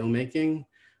backroom deal making.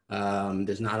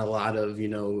 There's not a lot of,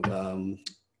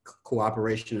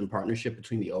 cooperation and partnership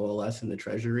between the OLS and the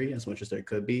Treasury as much as there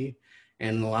could be.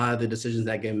 And a lot of the decisions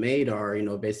that get made are,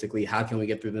 basically how can we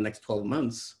get through the next 12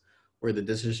 months, where the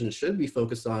decision should be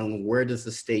focused on where does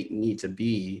the state need to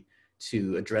be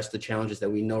to address the challenges that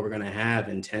we know we're going to have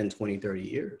in 10, 20, 30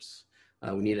 years.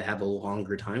 We need to have a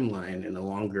longer timeline and a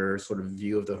longer sort of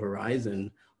view of the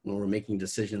horizon when we're making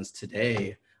decisions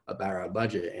today about our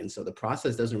budget. And so the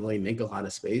process doesn't really make a lot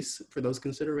of space for those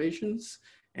considerations.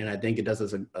 And I think it does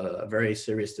us a very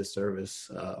serious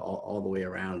disservice all the way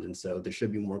around. And so there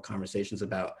should be more conversations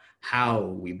about how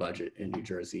we budget in New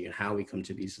Jersey and how we come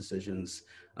to these decisions,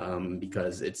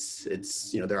 because it's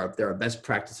there are best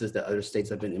practices that other states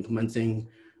have been implementing,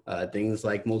 things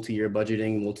like multi-year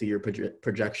budgeting, multi-year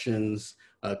projections,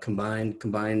 combined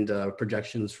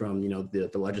projections from the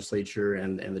legislature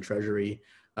and the Treasury.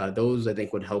 Those I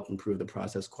think would help improve the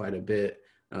process quite a bit.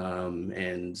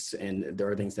 And there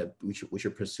are things that we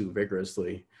should pursue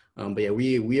vigorously. But yeah,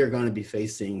 we are going to be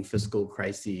facing fiscal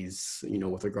crises,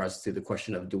 with regards to the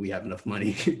question of do we have enough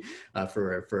money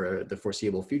for the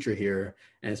foreseeable future here,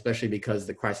 and especially because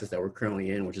the crisis that we're currently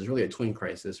in, which is really a twin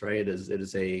crisis, right? It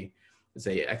is a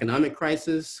economic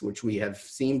crisis, which we have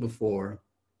seen before,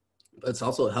 but it's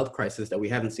also a health crisis that we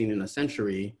haven't seen in a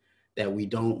century, that we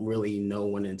don't really know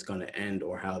when it's going to end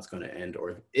or how it's going to end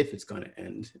or if it's going to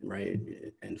end, right,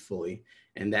 and fully.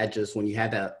 And that just, when you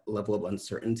have that level of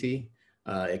uncertainty,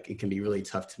 it can be really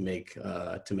tough to make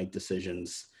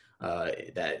decisions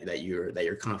that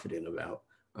you're confident about.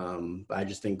 But I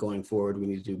just think going forward, we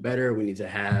need to do better. We need to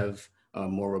have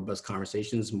more robust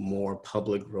conversations, more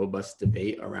public, robust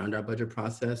debate around our budget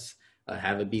process,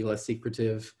 have it be less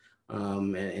secretive.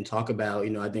 And talk about,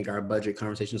 I think our budget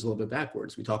conversation is a little bit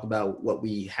backwards. We talk about what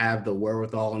we have the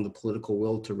wherewithal and the political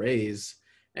will to raise,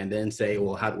 and then say,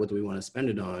 well, what do we want to spend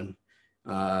it on?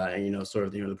 And,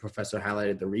 the professor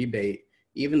highlighted the rebate.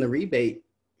 Even the rebate,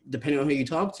 depending on who you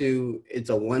talk to, it's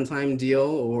a one-time deal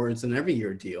or it's an every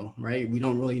year deal, right? We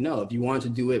don't really know. If you want to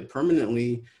do it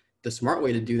permanently, the smart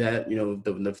way to do that,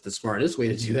 the smartest way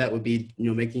to do that would be,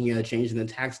 making a change in the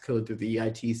tax code through the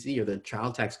EITC or the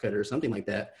child tax credit or something like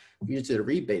that. You just did a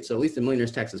rebate. So at least the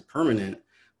millionaire's tax is permanent,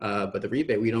 but the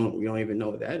rebate, we don't even know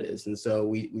what that is. And so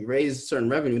we raise certain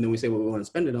revenue and then we say what we want to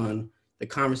spend it on. The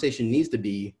conversation needs to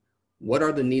be, what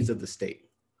are the needs of the state?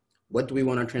 What do we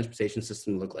want our transportation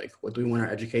system to look like? What do we want our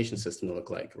education system to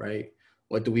look like, right?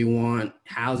 What do we want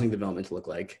housing development to look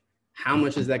like? How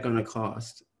much is that going to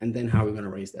cost? And then how are we going to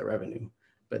raise that revenue?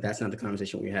 But that's not the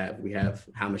conversation we have. We have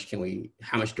how much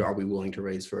are we willing to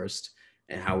raise first,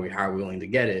 and how are we willing to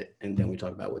get it? And then we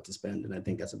talk about what to spend. And I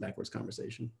think that's a backwards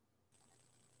conversation.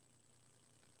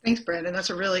 Thanks, Brandon. That's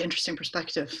a really interesting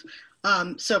perspective.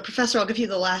 So Professor, I'll give you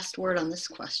the last word on this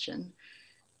question.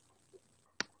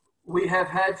 We have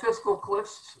had fiscal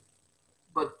cliffs,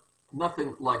 but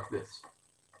nothing like this.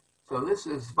 So this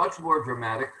is much more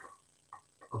dramatic,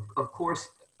 of course,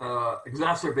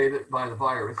 exacerbated by the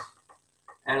virus.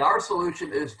 And our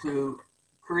solution is to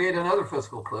create another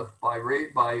fiscal cliff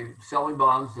by selling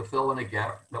bonds to fill in a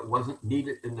gap that wasn't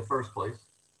needed in the first place.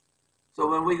 So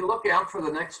when we look out for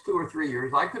the next 2 or 3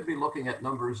 years, I could be looking at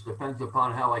numbers, depends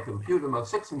upon how I compute them, of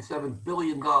 $6 and $7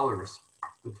 billion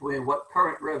between what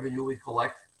current revenue we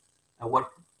collect and what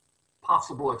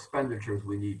possible expenditures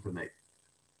we need to make.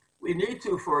 We need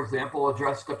to, for example,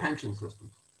 address the pension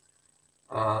systems.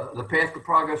 The Path to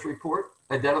Progress report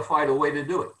identified a way to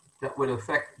do it that would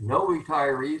affect no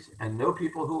retirees and no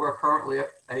people who are currently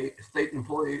a state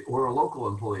employee or a local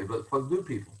employee, but for new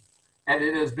people. And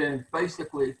it has been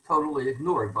basically totally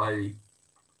ignored by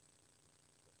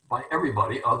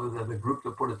everybody other than the group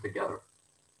that put it together.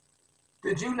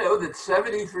 Did you know that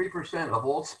 73% of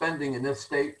all spending in this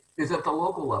state is at the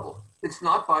local level? It's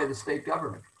not by the state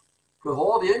government, because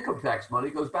all the income tax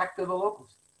money goes back to the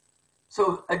locals.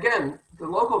 So again, the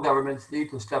local governments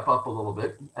need to step up a little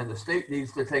bit, and the state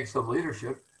needs to take some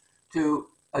leadership to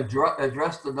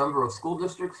address the number of school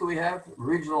districts that we have,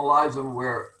 regionalize them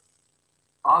where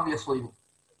obviously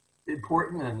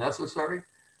important and necessary.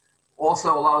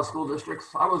 Also, a lot of school districts,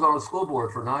 I was on a school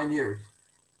board for 9 years,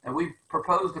 and we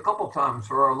proposed a couple times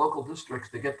for our local districts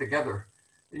to get together.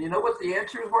 And you know what the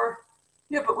answers were?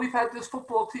 Yeah, but we've had this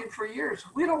football team for years.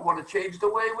 We don't want to change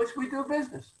the way in which we do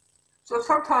business. So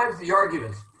sometimes the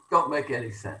arguments don't make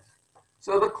any sense.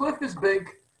 So the cliff is big.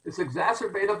 It's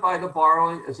exacerbated by the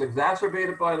borrowing. It's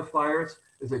exacerbated by the fires.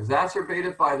 It's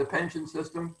exacerbated by the pension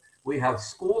system. We have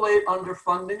school aid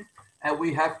underfunding, and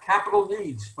we have capital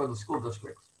needs for the school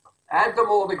districts. Add them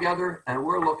all together, and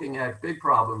we're looking at big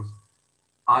problems.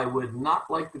 I would not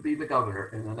like to be the governor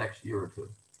in the next year or two,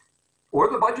 or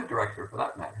the budget director for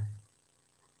that matter.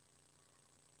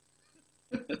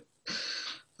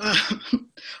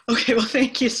 Okay, well,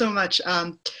 thank you so much.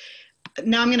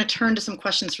 Now I'm going to turn to some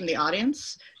questions from the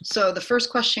audience. So the first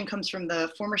question comes from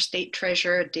the former state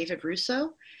treasurer, David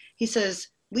Russo. He says,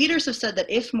 leaders have said that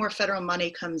if more federal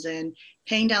money comes in,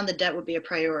 paying down the debt would be a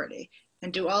priority.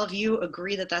 And do all of you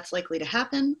agree that that's likely to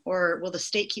happen? Or will the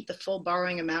state keep the full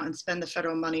borrowing amount and spend the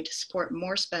federal money to support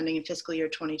more spending in fiscal year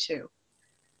 22?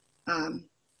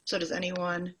 So does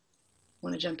anyone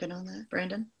want to jump in on that?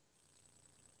 Brandon?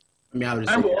 I mean, I would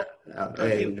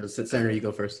just say, Senator, you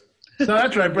go first. No,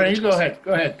 that's right, Brandon. You go ahead.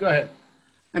 Go ahead.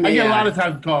 I mean, I get a lot of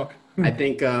time to talk. I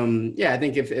think, I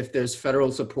think if there's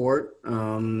federal support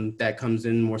that comes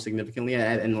in more significantly,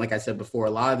 and like I said before, a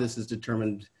lot of this is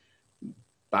determined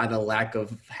by the lack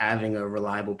of having a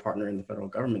reliable partner in the federal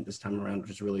government this time around,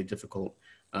 which is really difficult.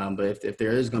 But if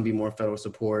there is going to be more federal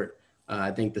support,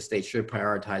 I think the state should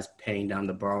prioritize paying down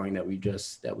the borrowing that we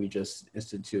just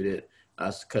instituted,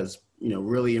 because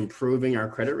really improving our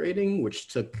credit rating, which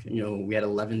took we had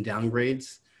 11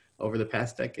 downgrades over the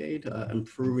past decade.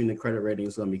 Improving the credit rating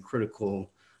is going to be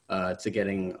critical to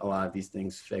getting a lot of these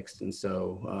things fixed. And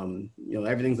so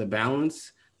everything's a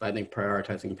balance. But I think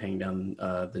prioritizing paying down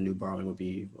the new borrowing would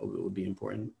be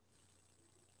important.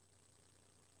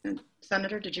 And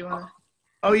Senator, did you want to?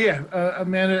 Oh yeah,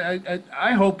 Amanda,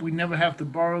 I hope we never have to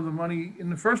borrow the money in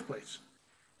the first place.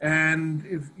 And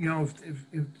if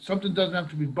something doesn't have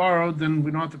to be borrowed, then we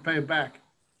don't have to pay it back,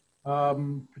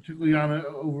 particularly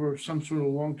over some sort of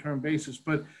long-term basis.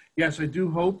 But yes, I do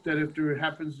hope that if there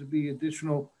happens to be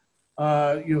additional,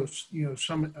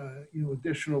 some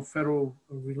additional federal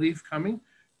relief coming,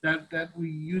 that we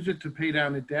use it to pay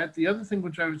down the debt. The other thing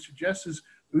which I would suggest is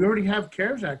we already have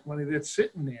CARES Act money that's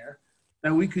sitting there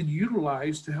that we could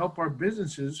utilize to help our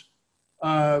businesses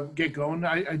get going.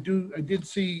 I did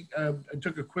see, I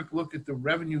took a quick look at the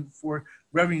revenue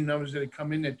numbers that had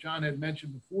come in that John had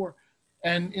mentioned before.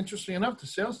 And interestingly enough, the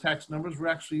sales tax numbers were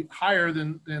actually higher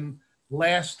than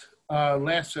last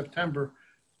September.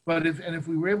 But if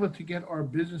we were able to get our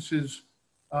businesses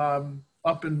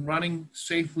up and running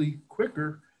safely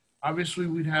quicker, obviously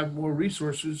we'd have more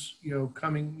resources,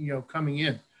 coming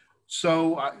in.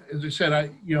 So as I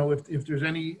said, if there's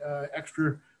any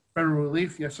extra federal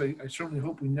relief, yes, I certainly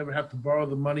hope we never have to borrow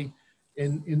the money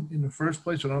in the first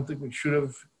place. I don't think we should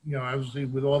have, obviously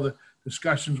with all the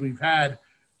discussions we've had,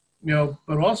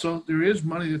 but also there is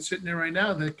money that's sitting there right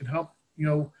now that can help,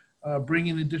 bring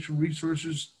in additional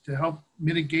resources to help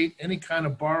mitigate any kind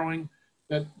of borrowing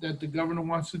that the governor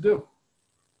wants to do.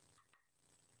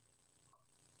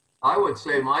 I would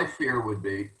say my fear would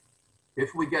be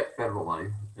if we get federal money,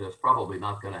 and it's probably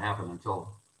not going to happen until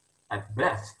at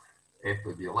best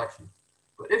after the election.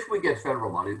 But if we get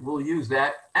federal money, we'll use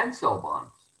that and sell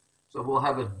bonds. So we'll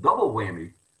have a double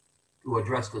whammy to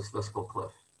address this fiscal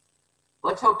cliff.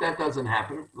 Let's hope that doesn't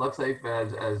happen. Let's say,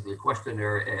 as the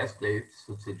questionnaire asked, they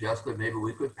suggested maybe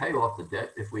we could pay off the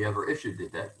debt if we ever issued the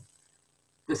debt.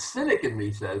 The cynic in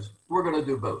me says we're going to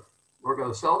do both. We're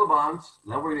going to sell the bonds,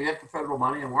 and then we're going to get the federal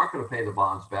money, and we aren't going to pay the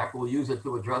bonds back. We'll use it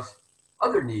to address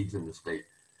other needs in the state.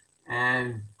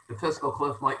 And the fiscal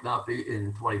cliff might not be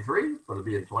in 23, but it'll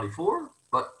be in 24.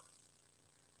 But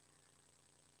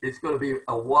it's going to be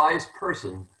a wise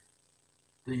person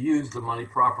to use the money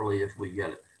properly if we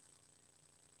get it.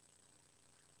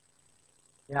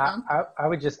 Yeah, I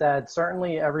would just add,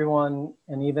 certainly everyone,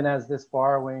 and even as this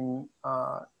borrowing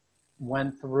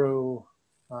went through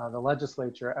the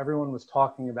legislature, everyone was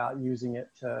talking about using it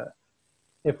to,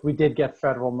 if we did get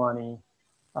federal money,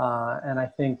 and I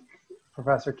think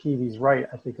Professor Keevey's right,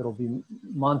 I think it'll be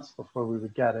months before we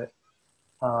would get it,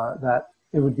 that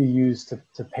it would be used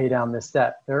to pay down this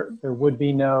debt. There would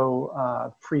be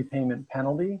no prepayment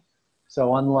penalty.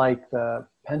 So unlike the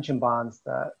pension bonds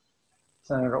that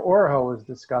Senator Oroho was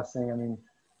discussing, I mean,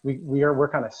 we're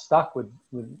kind of stuck with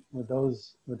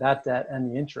that debt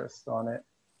and the interest on it.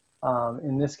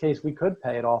 In this case, we could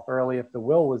pay it off early if the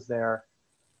will was there.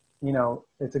 You know,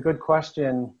 it's a good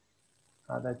question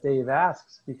that Dave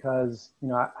asks, because, you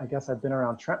know, I guess I've been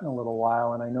around Trenton a little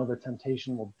while, and I know the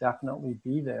temptation will definitely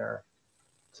be there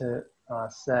to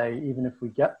say, even if we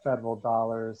get federal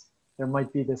dollars, there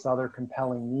might be this other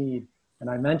compelling need. And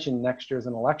I mentioned next year's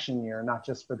an election year, not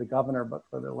just for the governor, but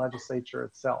for the legislature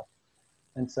itself.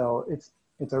 And so it's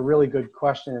a really good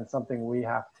question, and something we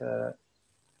have to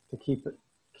keep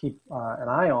an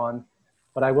eye on.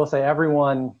 But I will say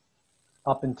everyone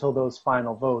up until those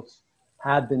final votes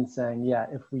had been saying, yeah,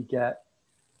 if we get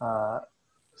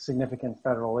significant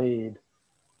federal aid,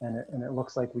 and it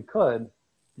looks like we could,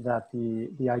 that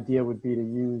the idea would be to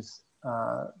use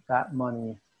that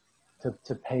money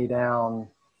to pay down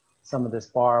some of this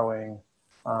borrowing.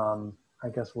 I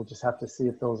guess we'll just have to see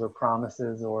if those are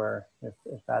promises or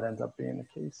if that ends up being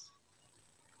the case.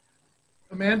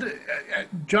 Amanda,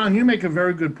 John, you make a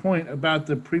very good point about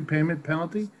the prepayment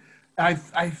penalty. I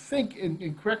think,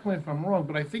 and correct me if I'm wrong,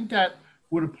 but I think that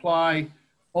would apply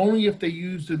only if they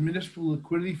use the municipal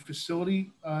liquidity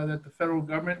facility that the federal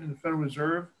government and the Federal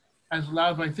Reserve has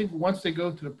allowed. But I think once they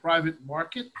go to the private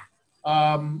market,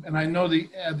 and I know the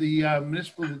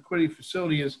municipal liquidity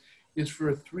facility is for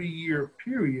a 3-year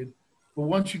period, but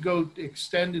once you go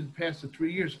extended past the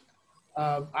 3 years,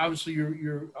 obviously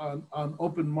you're on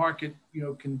open market, you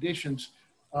know, conditions.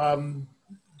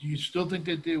 Do you still think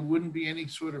that there wouldn't be any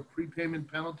sort of prepayment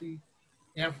penalty,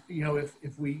 if, you know,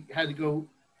 if we had to go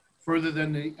further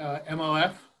than the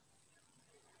MLF?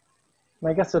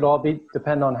 I guess it'd all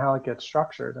depend on how it gets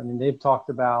structured. I mean, they've talked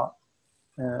about,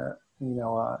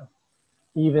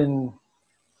 even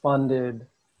funded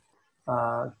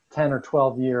 10 or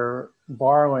 12 year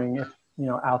borrowing, if, you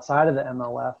know, outside of the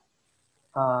MLF.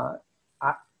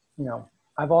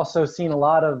 I've also seen a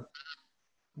lot of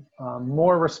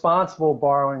more responsible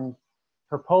borrowing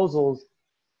proposals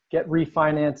get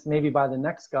refinanced maybe by the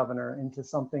next governor into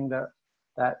something that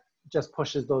just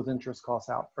pushes those interest costs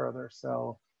out further.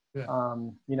 So, yeah.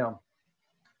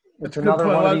 It's another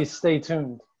one of these. Stay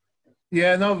tuned.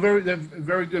 Yeah, no, very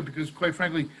good, because quite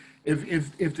frankly,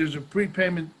 if there's a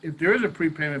prepayment, if there is a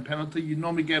prepayment penalty, you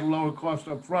normally get a lower cost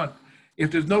up front. If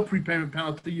there's no prepayment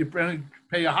penalty, you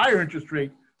pay a higher interest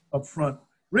rate up front.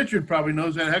 Richard probably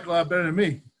knows that a heck of a lot better than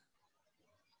me.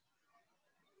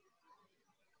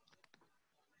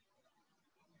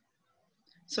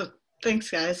 So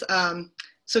thanks, guys.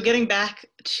 So getting back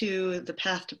to the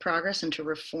path to progress and to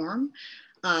reform,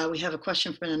 we have a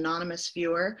question from an anonymous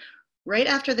viewer. Right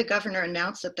after the governor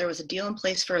announced that there was a deal in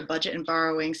place for a budget and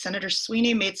borrowing, Senator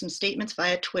Sweeney made some statements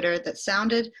via Twitter that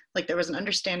sounded like there was an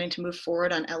understanding to move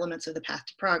forward on elements of the path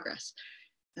to progress.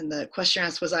 And the question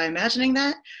asked, was I imagining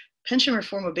that? Pension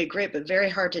reform would be great, but very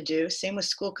hard to do. Same with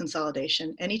school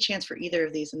consolidation. Any chance for either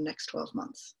of these in the next 12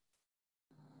 months?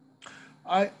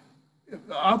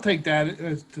 I'll take that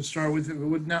to start with. It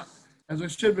would not, as I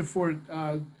said before,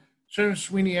 Senator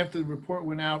Sweeney, after the report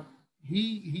went out,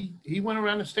 he went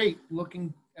around the state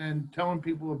looking and telling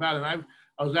people about it.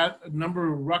 I was at a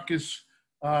number of Rutgers,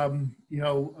 the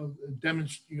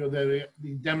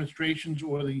demonstrations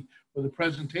or the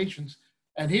presentations,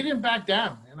 and he didn't back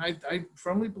down. And I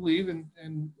firmly believe,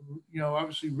 and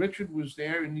obviously Richard was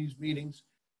there in these meetings,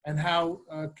 and how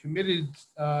committed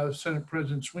Senate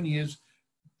President Sweeney is,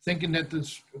 thinking that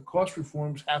this cost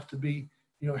reforms have to be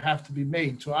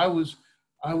made. So I was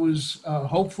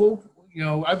hopeful.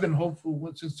 I've been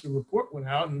hopeful since the report went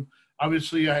out, and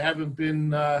obviously I haven't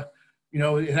been,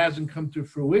 it hasn't come to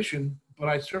fruition, but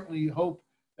I certainly hope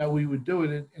that we would do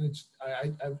it. And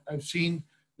I've seen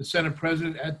the Senate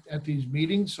President at these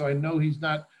meetings, so I know he's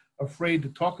not afraid to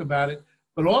talk about it.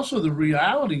 But also the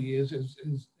reality is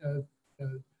the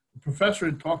professor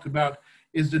had talked about,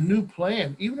 is the new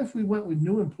plan. Even if we went with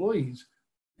new employees,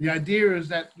 the idea is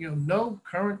that no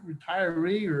current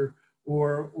retiree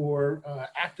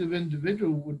or active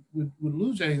individual would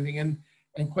lose anything,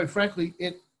 and quite frankly,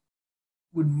 it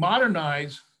would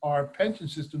modernize our pension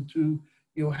system to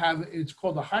have, it's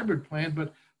called a hybrid plan,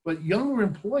 but younger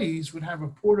employees would have a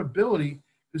portability,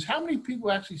 because how many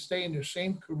people actually stay in their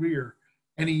same career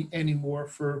anymore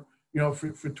for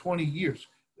 20 years?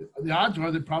 The odds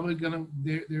are they're probably going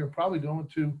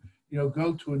to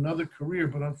go to another career.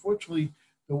 But unfortunately,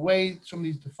 the way some of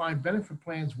these defined benefit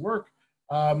plans work,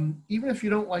 even if you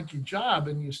don't like your job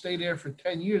and you stay there for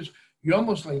 10 years, you're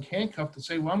almost like handcuffed to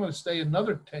say, well, I'm going to stay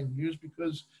another 10 years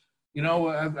because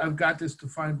I've got this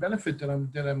defined benefit that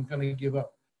I'm going to give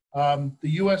up. The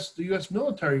U.S.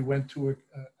 military went to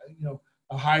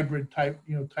a hybrid type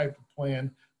of plan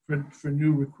for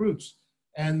new recruits.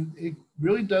 And it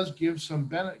really does give some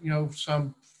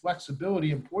some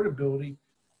flexibility and portability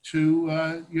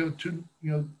to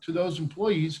to those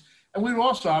employees. And we would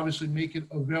also obviously make it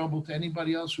available to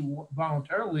anybody else who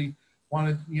voluntarily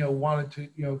wanted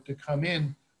to come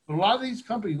in. But a lot of these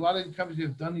companies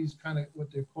have done these kind of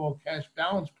what they call cash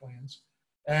balance plans.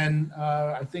 And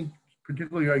I think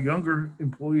particularly our younger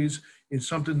employees is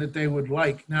something that they would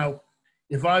like. Now,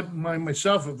 if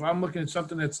I'm looking at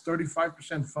something that's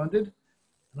 35% funded,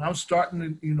 and I'm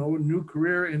starting a new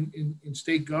career in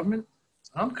state government,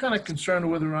 I'm kind of concerned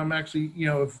whether I'm actually,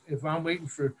 if I'm waiting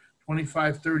for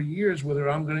 25, 30 years, whether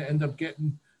I'm going to end up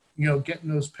getting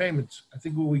those payments. I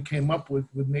think what we came up with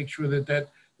would make sure that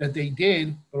they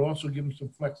did, but also give them some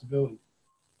flexibility.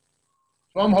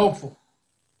 So I'm hopeful.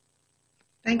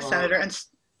 Thanks, Senator. And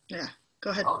yeah,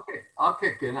 go ahead. I'll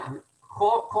kick in.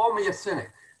 Call me a cynic.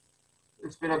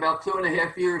 It's been about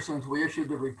 2.5 years since we issued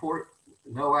the report.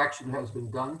 No action has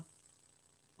been done.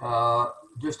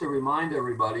 Just to remind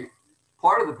everybody,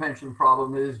 part of the pension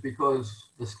problem is because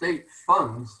the state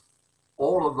funds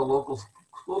all of the local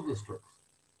school districts.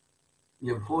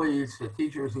 The employees, the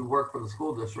teachers who work for the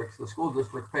school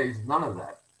district pays none of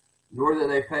that, nor do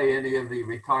they pay any of the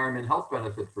retirement health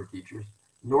benefit for teachers,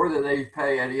 nor do they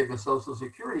pay any of the Social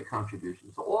Security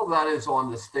contributions. So all that is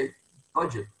on the state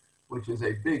budget, which is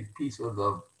a big piece of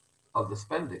the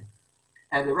spending.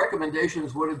 And the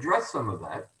recommendations would address some of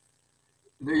that.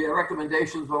 The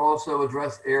recommendations will also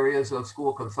address areas of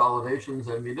school consolidations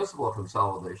and municipal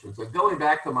consolidations. So going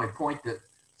back to my point that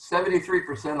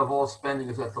 73% of all spending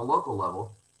is at the local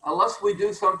level, unless we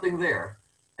do something there,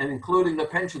 and including the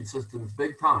pension systems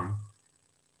big time,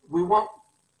 we won't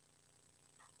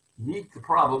meet the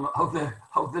problem of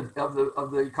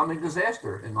the coming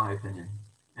disaster, in my opinion.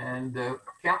 And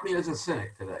count me as a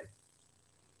cynic today,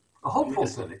 a hopeful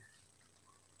cynic.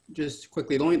 Just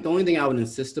quickly, the only thing I would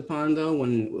insist upon, though,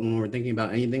 when we're thinking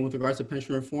about anything with regards to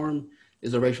pension reform,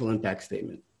 is a racial impact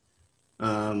statement.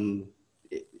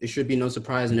 It should be no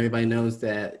surprise, and everybody knows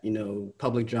that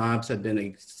public jobs have been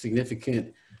a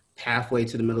significant pathway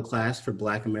to the middle class for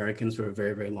Black Americans for a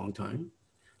very, very long time.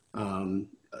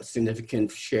 A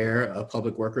significant share of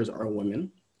public workers are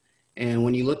women. And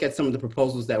when you look at some of the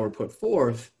proposals that were put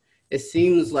forth, it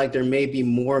seems like there may be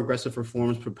more aggressive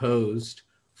reforms proposed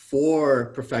for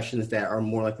professions that are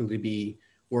more likely to be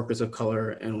workers of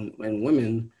color and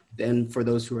women than for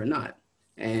those who are not.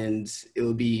 And that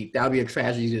would be a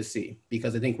tragedy to see,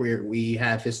 because I think we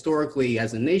have historically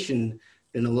as a nation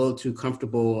been a little too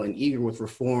comfortable and eager with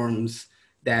reforms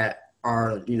that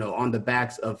are on the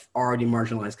backs of already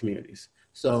marginalized communities.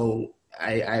 So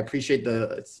I appreciate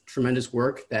the tremendous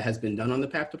work that has been done on the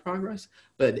path to progress,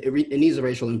 but it needs a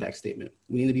racial impact statement.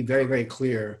 We need to be very, very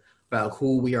clear about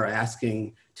who we are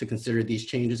asking to consider these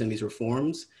changes and these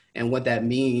reforms and what that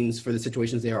means for the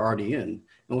situations they are already in.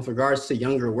 And with regards to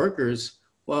younger workers,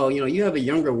 well, you have a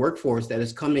younger workforce that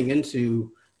is coming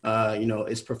into,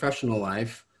 its professional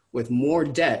life with more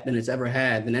debt than it's ever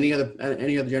had than any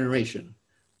other generation.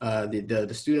 The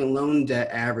student loan debt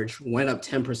average went up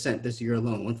 10% this year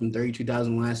alone, went from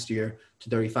 $32,000 last year to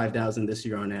 $35,000 this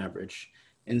year on average.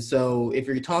 And so if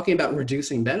you're talking about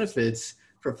reducing benefits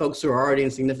for folks who are already in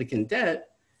significant debt,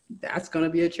 that's going to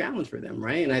be a challenge for them,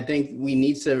 right? And I think we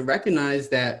need to recognize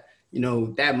that,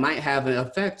 that might have an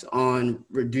effect on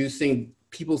reducing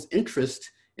people's interest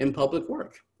in public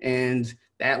work. And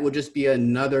that would just be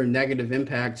another negative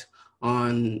impact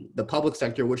on the public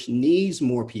sector, which needs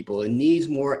more people. It needs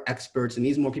more experts. It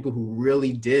needs more people who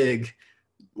really dig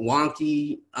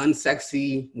wonky,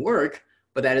 unsexy work,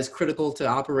 but that is critical to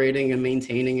operating and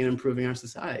maintaining and improving our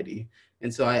society.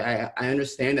 And so I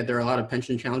understand that there are a lot of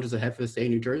pension challenges ahead for the state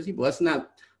of New Jersey, but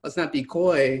let's not be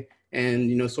coy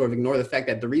and sort of ignore the fact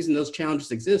that the reason those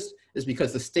challenges exist is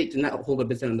because the state did not hold up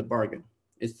its end of the bargain.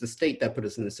 It's the state that put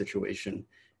us in this situation.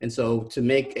 And so to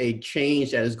make a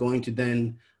change that is going to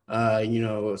then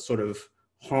sort of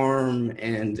harm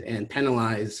and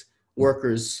penalize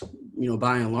workers,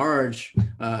 by and large,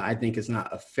 I think is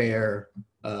not a fair,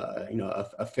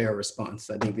 a fair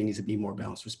response. I think there needs to be more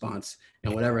balanced response,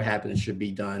 and whatever happens should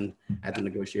be done at the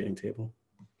negotiating table.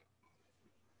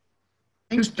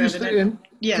 Thanks, just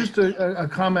a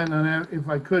comment on that, if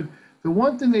I could. The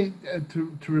one thing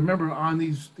to remember on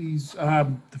these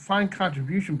defined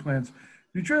contribution plans,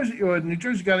 New Jersey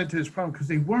got into this problem because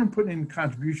they weren't putting in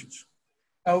contributions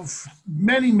of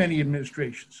many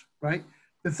administrations, right?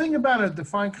 The thing about a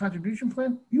defined contribution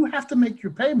plan, you have to make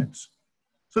your payments.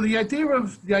 So the idea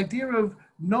of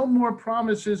no more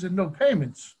promises and no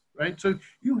payments, right? So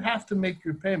you have to make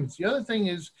your payments. The other thing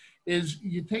is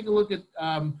you take a look at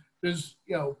there's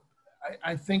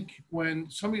I think when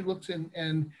somebody looks in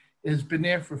and has been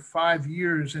there for 5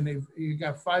 years and you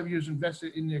got 5 years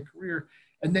invested in their career,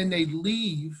 and then they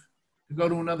leave to go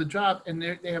to another job and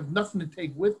they have nothing to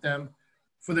take with them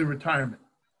for their retirement,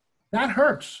 that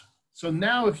hurts. So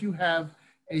now if you have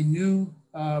a new,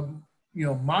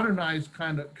 modernized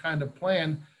kind of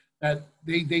plan that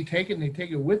they take it and they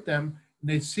take it with them, and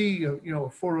they see a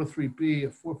 403B, a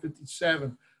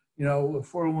 457, a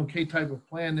 401k type of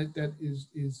plan that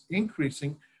is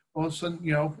increasing, all of a sudden,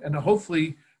 and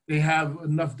hopefully they have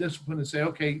enough discipline to say,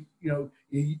 okay,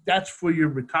 that's for your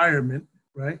retirement,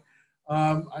 right?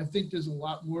 I think there's a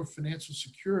lot more financial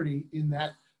security in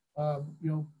that,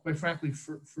 quite frankly,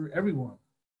 for everyone.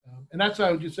 And that's what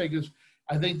I would just say, because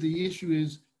I think the issue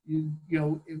is, in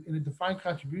a defined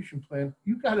contribution plan,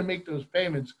 you've got to make those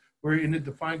payments, where in a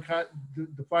defined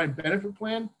benefit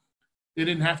plan, they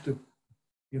didn't have to,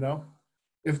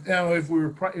 If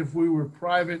we were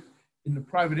private, in the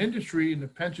private industry, and the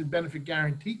Pension Benefit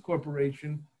Guaranty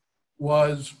Corporation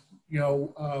had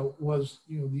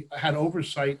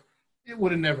oversight, it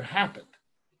would have never happened.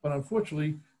 But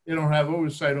unfortunately, they don't have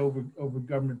oversight over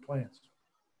government plans.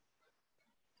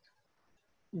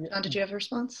 John, did you have a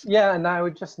response? Yeah, and I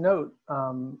would just note,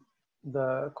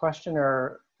 the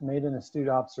questioner made an astute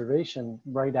observation.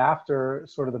 Right after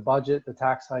sort of the budget, the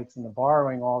tax hikes, and the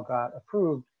borrowing all got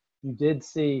approved, you did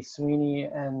see Sweeney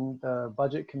and the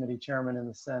Budget Committee Chairman in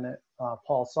the Senate,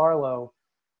 Paul Sarlo,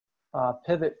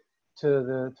 pivot to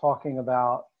the talking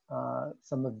about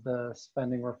some of the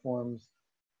spending reforms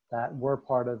that were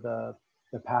part of the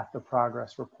Path to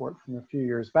Progress report from a few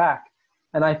years back.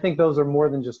 And I think those are more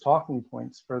than just talking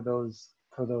points for those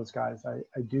guys. I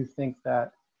do think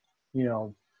that,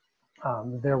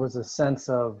 there was a sense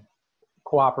of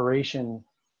cooperation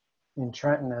in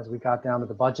Trenton as we got down to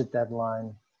the budget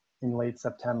deadline in late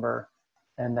September,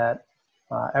 and that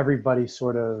everybody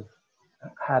sort of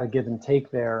had a give and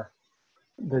take there.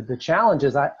 The challenge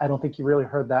is I don't think you really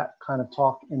heard that kind of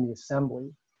talk in the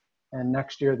Assembly. And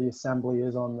next year the Assembly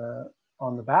is on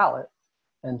the ballot.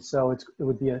 And so it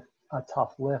would be a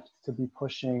tough lift to be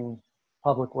pushing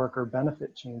public worker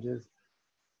benefit changes,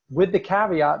 with the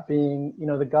caveat being,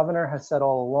 the governor has said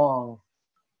all along,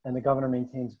 and the governor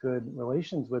maintains good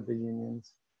relations with the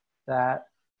unions, that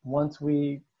once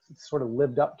we sort of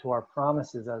lived up to our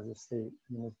promises as a state,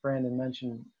 as Brandon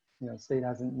mentioned, the state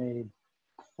hasn't made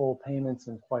full payments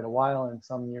in quite a while, and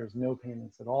some years no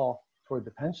payments at all toward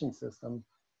the pension system.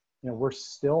 We're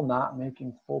still not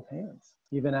making full payments,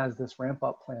 even as this ramp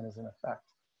up plan is in effect.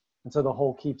 And so the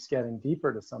hole keeps getting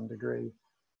deeper to some degree.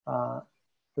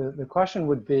 The question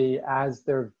would be, as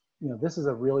there, this is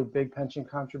a really big pension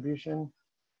contribution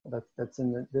that's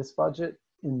in this budget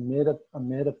amid a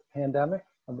pandemic,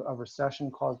 a recession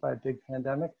caused by a big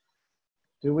pandemic.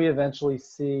 Do we eventually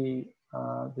see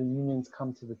the unions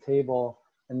come to the table,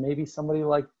 and maybe somebody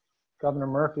like Governor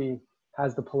Murphy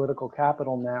has the political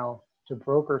capital now to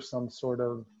broker some sort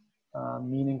of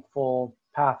meaningful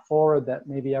path forward that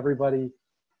maybe everybody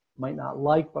might not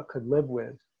like but could live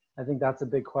with? I think that's a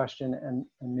big question, and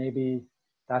maybe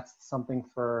that's something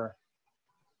for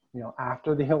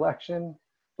after the election.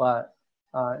 But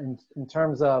in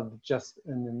terms of just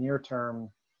in the near term,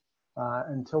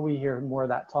 until we hear more of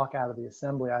that talk out of the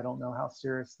Assembly, I don't know how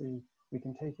seriously we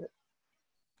can take it.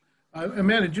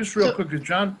 Amanda, just real quick, because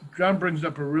John brings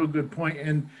up a real good point.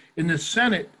 And in the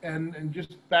Senate, and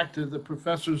just back to the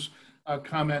professor's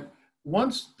comment,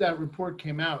 once that report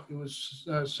came out, it was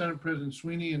Senate President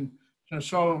Sweeney and Senator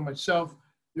Sarlo and myself.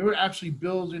 There were actually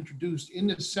bills introduced in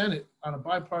the Senate on a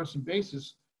bipartisan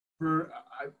basis for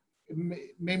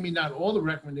maybe not all the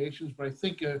recommendations, but I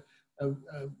think a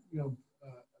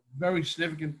very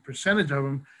significant percentage of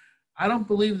them. I don't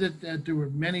believe that there were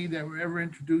many that were ever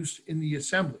introduced in the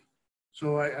Assembly.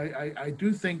 So I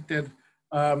do think that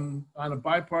on a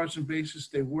bipartisan basis,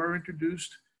 they were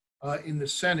introduced in the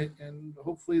Senate, and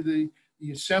hopefully the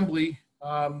Assembly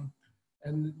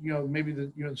and maybe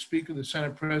the Speaker, the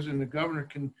Senate President, the Governor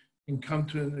can come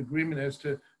to an agreement as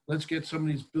to let's get some of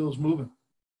these bills moving.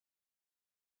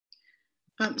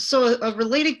 So a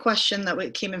related question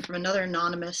that came in from another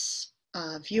anonymous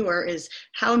viewer is,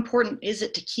 how important is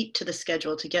it to keep to the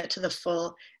schedule to get to the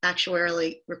full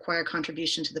actuarially required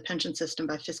contribution to the pension system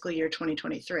by fiscal year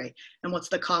 2023? And what's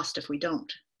the cost if we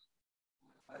don't?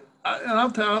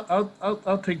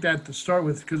 I'll take that to start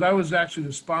with, because I was actually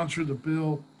the sponsor of the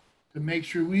bill to make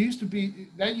sure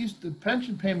the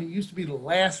pension payment used to be the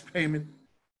last payment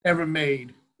ever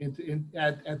made at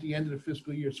the end of the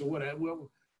fiscal year. So what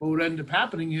would end up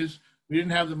happening is we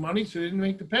didn't have the money, so they didn't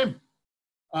make the payment.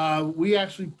 We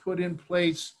actually put in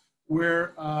place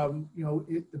where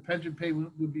the pension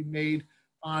payment would be made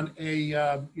on a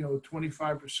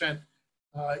 25%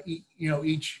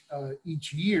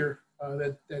 each year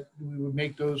that we would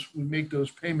make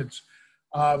those payments.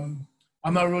 I'm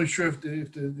not really sure if the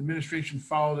administration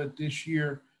followed it this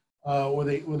year or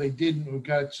they didn't, or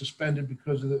got it suspended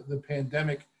because of the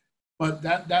pandemic. But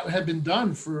that had been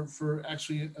done for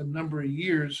actually a number of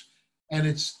years,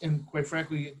 and quite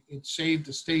frankly, it saved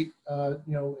the state a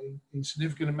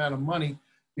significant amount of money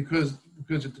because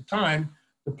at the time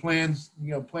the plans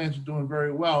are doing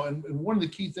very well. And one of the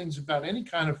key things about any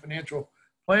kind of financial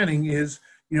planning is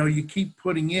you keep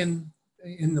putting in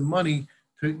the money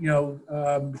to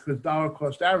because dollar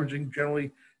cost averaging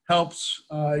generally helps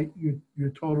your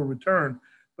total return.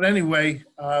 But anyway.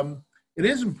 It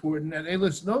is important that, hey,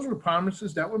 listen, those were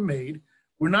promises that were made.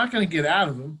 We're not going to get out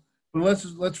of them, but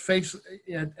let's face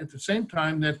it at the same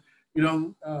time that,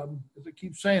 as I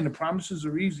keep saying, the promises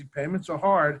are easy, payments are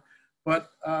hard, but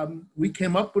we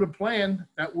came up with a plan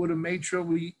that would have made sure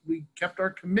we kept our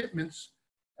commitments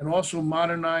and also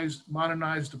modernized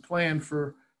the plan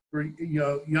for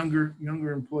younger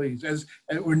employees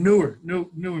or new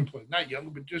employees, not younger,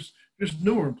 but just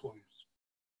newer employees.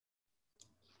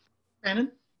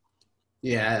 Brandon?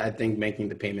 Yeah, I think making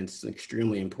the payments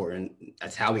extremely important.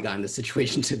 That's how we got in this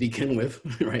situation to begin with,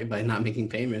 right? By not making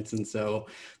payments. And so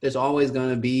there's always going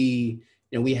to be,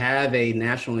 we have a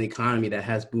national economy that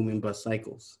has boom and bust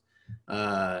cycles.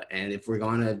 And if we're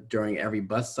going to, during every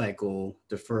bust cycle,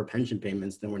 defer pension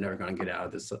payments, then we're never going to get out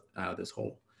of this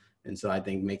hole. And so I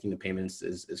think making the payments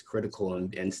is critical,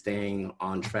 and staying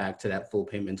on track to that full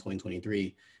payment in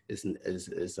 2023 is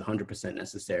 100%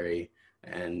 necessary.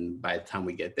 And by the time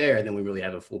we get there, then we really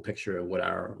have a full picture of what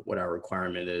our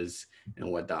requirement is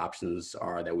and what the options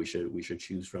are that we should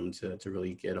choose from to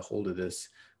really get a hold of this.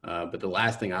 But the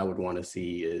last thing I would want to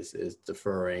see is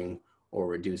deferring or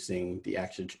reducing the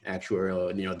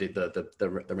actuarial,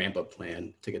 the ramp up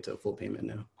plan to get to a full payment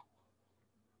now.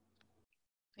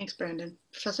 Thanks, Brandon.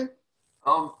 Professor?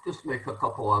 Just make a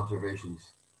couple observations.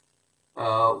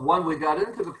 One, we got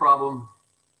into the problem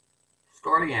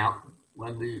starting out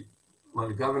when the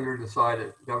governor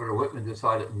Whitman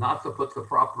decided not to put the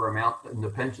proper amount in the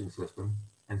pension system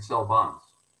and sell bonds.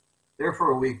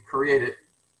 Therefore, we created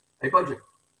a budget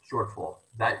shortfall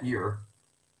that year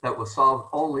that was solved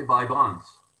only by bonds.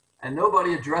 And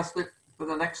nobody addressed it for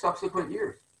the next subsequent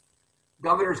years.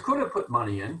 Governors could have put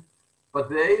money in, but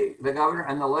the governor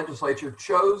and the legislature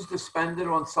chose to spend it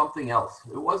on something else.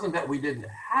 It wasn't that we didn't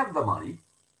have the money,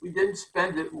 we didn't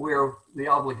spend it where the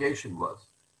obligation was.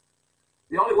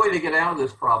 The only way to get out of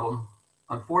this problem,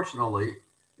 unfortunately,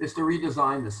 is to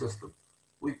redesign the system.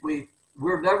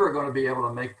 We're never going to be able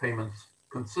to make payments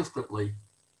consistently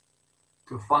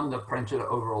to fund the pension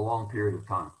over a long period of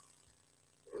time.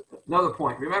 Another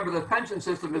point, remember the pension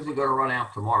system isn't going to run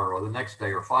out tomorrow or the next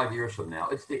day or 5 years from now.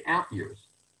 It's the out years.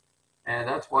 And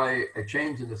that's why a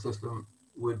change in the system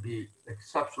would be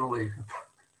exceptionally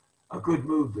a good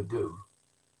move to do.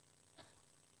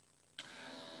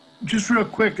 Just real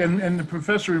quick, and the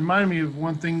professor reminded me of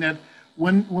one thing, that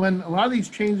when a lot of these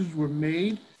changes were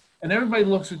made, and everybody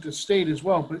looks at the state as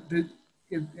well, but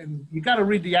and you got to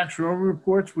read the actuarial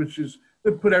reports, which is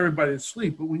to put everybody to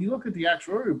sleep. But when you look at the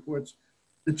actuarial reports,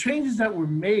 the changes that were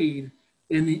made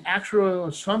in the actuarial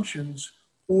assumptions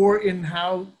or in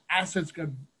how assets got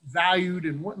valued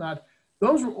and whatnot,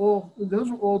 those are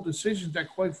all decisions that,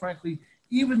 quite frankly,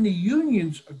 even the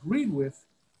unions agreed with,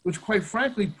 which quite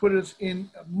frankly put us in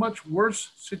a much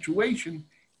worse situation.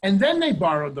 And then they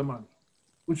borrowed the money,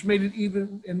 which made it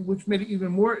even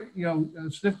more,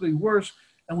 significantly worse.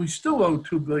 And we still owe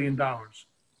 $2 billion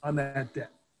on that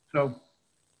debt. So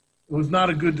it was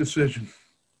not a good decision.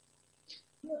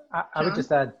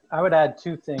 I would add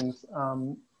two things.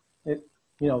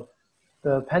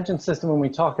 The pension system, when we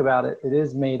talk about it, it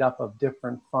is made up of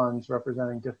different funds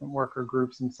representing different worker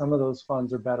groups, and some of those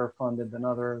funds are better funded than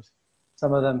others.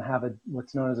 Some of them have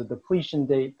what's known as a depletion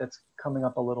date that's coming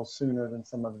up a little sooner than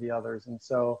some of the others. And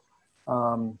so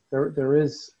there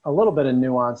is a little bit of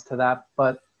nuance to that.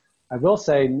 But I will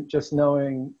say, just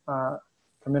knowing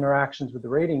from interactions with the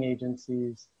rating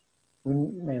agencies, we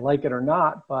may like it or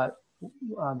not, but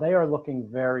they are looking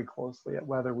very closely at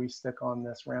whether we stick on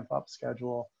this ramp up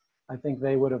schedule. I think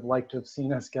they would have liked to have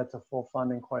seen us get to full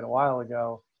funding quite a while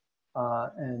ago.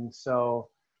 And so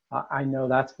I know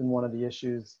that's been one of the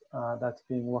issues that's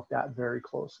being looked at very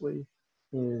closely,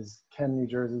 is can New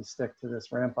Jersey stick to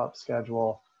this ramp up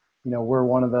schedule? We're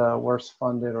one of the worst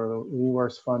funded or the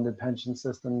worst funded pension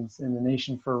systems in the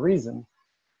nation for a reason.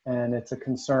 And it's a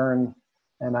concern.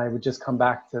 And I would just come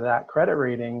back to that credit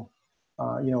rating.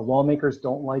 Lawmakers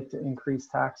don't like to increase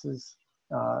taxes,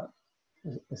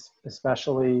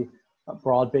 especially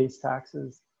broad-based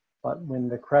taxes. But when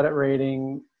the credit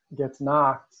rating gets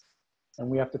knocked and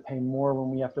we have to pay more when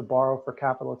we have to borrow for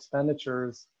capital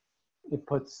expenditures, it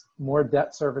puts more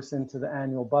debt service into the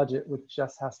annual budget, which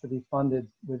just has to be funded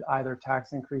with either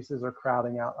tax increases or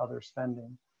crowding out other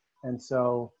spending. And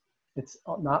so it's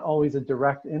not always a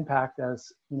direct impact,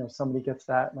 as somebody gets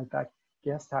that, like that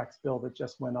gas tax bill that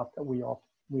just went up that we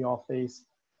all face,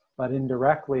 but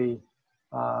indirectly,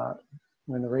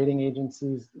 when the rating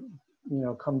agencies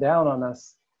come down on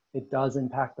us, it does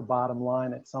impact the bottom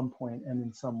line at some point and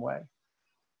in some way.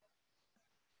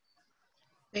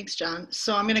 Thanks, John.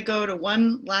 So I'm going to go to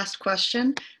one last question,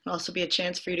 and also be a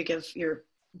chance for you to give your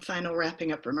final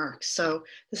wrapping up remarks. So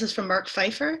this is from Mark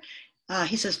Pfeiffer.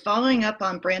 He says, following up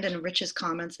on Brandon and Rich's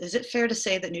comments, is it fair to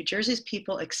say that New Jersey's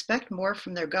people expect more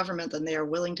from their government than they are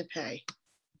willing to pay?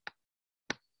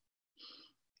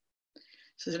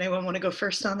 So does anyone want to go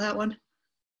first on that one?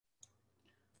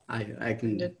 I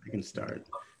can start.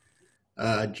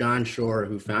 John Shore,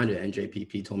 who founded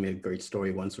NJPP, told me a great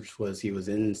story once, which was he was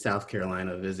in South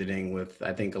Carolina visiting with,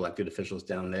 I think, elected officials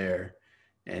down there.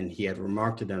 And he had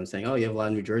remarked to them saying, oh, you have a lot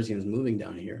of New Jerseyans moving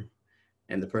down here.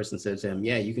 And the person said to him,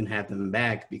 yeah, you can have them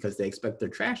back because they expect their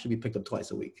trash to be picked up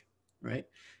twice a week, right?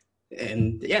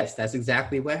 And yes, that's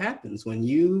exactly what happens. When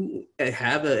you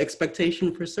have an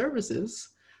expectation for services,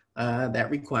 that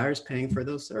requires paying for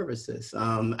those services.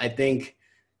 I think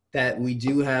that we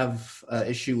do have an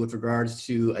issue with regards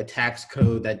to a tax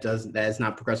code that is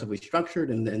not progressively structured,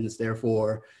 and then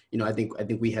therefore, I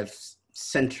think we have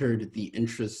centered the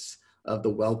interests of the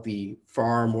wealthy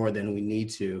far more than we need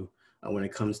to when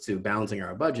it comes to balancing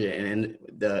our budget, and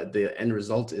the end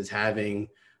result is having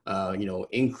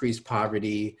increased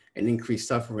poverty and increased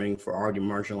suffering for already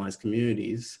marginalized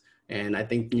communities. And I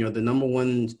think, the number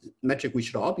one metric we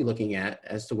should all be looking at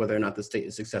as to whether or not the state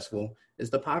is successful is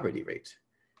the poverty rate.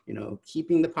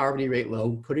 Keeping the poverty rate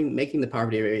low, making the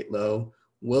poverty rate low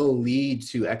will lead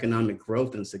to economic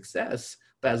growth and success.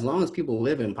 But as long as people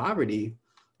live in poverty,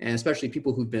 and especially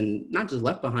people who've been not just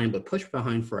left behind, but pushed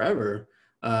behind forever,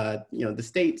 the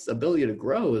state's ability to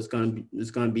grow is going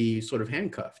to be sort of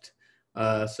handcuffed.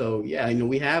 So yeah,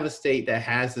 we have a state that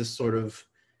has this sort of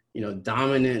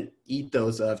dominant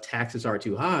ethos of taxes are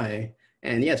too high.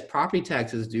 And yes, property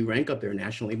taxes do rank up there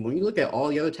nationally. When you look at all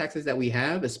the other taxes that we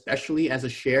have, especially as a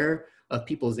share of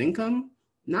people's income,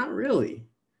 not really.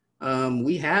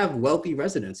 We have wealthy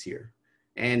residents here.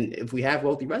 And if we have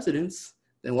wealthy residents,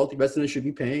 then wealthy residents should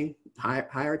be paying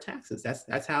higher taxes.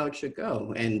 That's how it should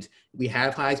go. And we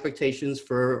have high expectations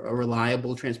for a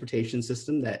reliable transportation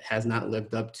system that has not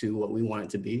lived up to what we want it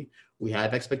to be. We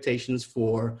have expectations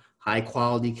for high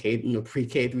quality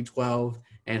pre-K through 12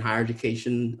 and higher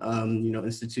education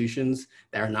institutions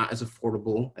that are not as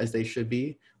affordable as they should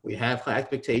be. We have high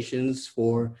expectations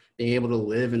for being able to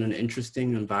live in an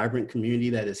interesting and vibrant community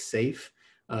that is safe.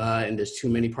 And there's too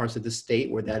many parts of the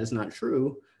state where that is not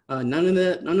true. None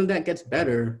of that gets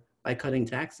better by cutting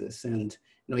taxes. And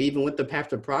even with the path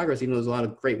to progress, even though there's a lot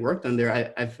of great work done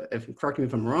there, correct me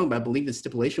if I'm wrong, but I believe the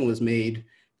stipulation was made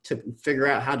to figure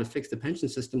out how to fix the pension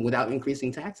system without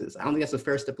increasing taxes. I don't think that's a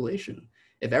fair stipulation.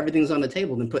 If everything's on the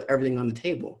table, then put everything on the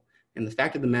table. And the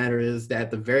fact of the matter is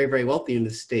that the very, very wealthy in the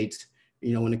state,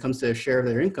 when it comes to a share of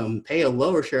their income, pay a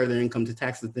lower share of their income to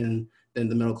taxes than the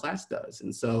middle class does.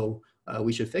 And so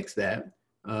we should fix that.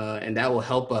 And that will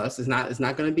help us. It's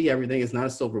not going to be everything. It's not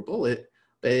a silver bullet,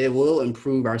 but it will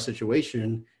improve our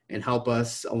situation and help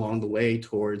us along the way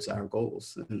towards our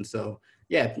goals. And so,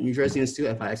 yeah, New Jerseyans do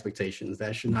have high expectations.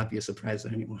 That should not be a surprise to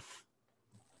anyone.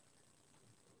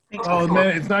 Oh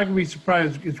man, it's not going to be a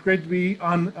surprise. It's great to be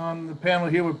on the panel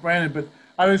here with Brandon, but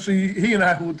obviously he and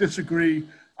I will disagree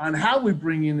on how we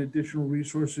bring in additional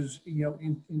resources,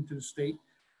 into the state.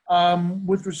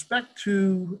 With respect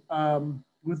to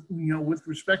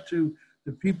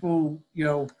the people,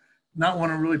 not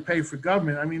want to really pay for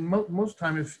government. I mean, most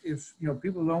time, if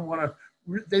people don't want to,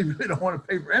 they really don't want to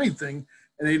pay for anything,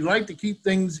 and they'd like to keep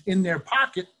things in their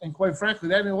pocket. And quite frankly,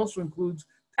 that also includes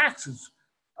taxes.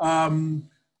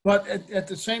 But at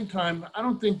the same time, I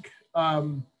don't think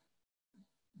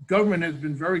government has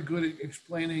been very good at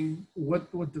explaining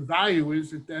what the value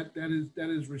is that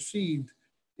is received.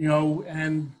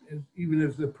 And even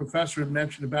as the professor had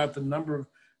mentioned about the number of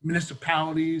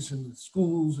municipalities and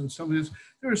schools and some of this,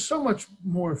 there is so much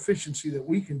more efficiency that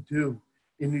we can do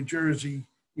in New Jersey,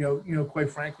 quite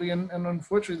frankly, and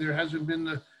unfortunately there hasn't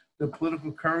been the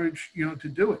political courage, to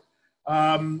do it.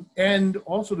 And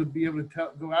also to be able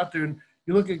to go out there and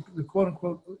you look at the quote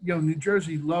unquote, New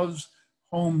Jersey loves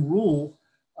home rule.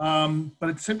 But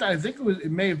at the same time, I think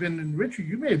it may have been, and Richard,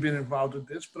 you may have been involved with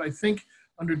this, but I think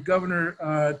under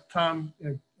Governor Tom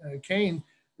Kane,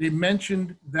 they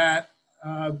mentioned that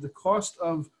the cost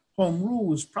of home rule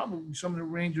was probably some in the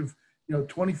range of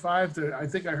 25 to, I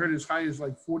think I heard as high as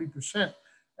like 40%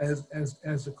 as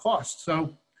the cost.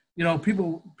 So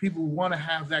people want to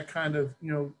have that kind of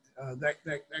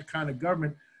that kind of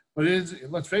government, but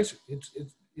let's face it,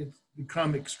 it's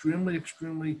become extremely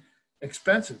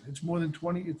expensive. It's more than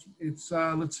 20. It's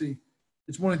let's see,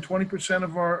 it's more than 20%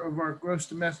 of our gross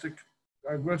domestic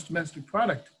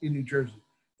product in New Jersey.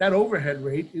 That overhead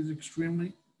rate is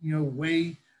extremely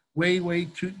way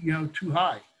too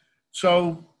high.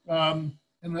 So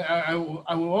and I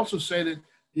will also say that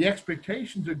the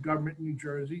expectations of government in New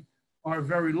Jersey are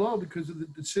very low because of the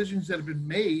decisions that have been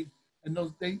made, and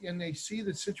they see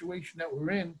the situation that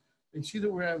we're in. They see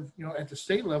that we have at the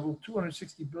state level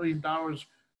 $260 billion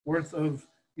worth of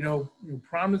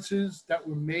promises that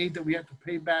were made that we have to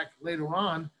pay back later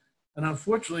on, and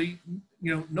unfortunately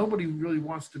nobody really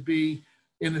wants to be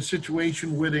in a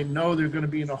situation where they know they're going to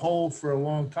be in a hole for a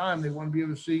long time. They want to be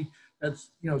able to see that's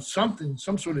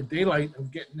some sort of daylight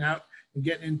of getting out and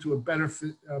getting into a better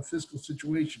fiscal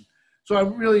situation. So I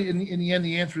really, in the end,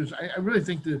 the answer is I really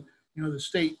think that the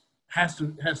state has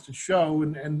to show,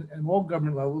 and all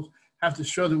government levels have to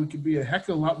show that we can be a heck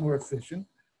of a lot more efficient,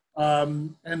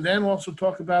 and then also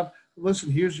talk about,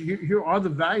 listen, here are the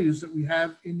values that we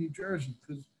have in New Jersey,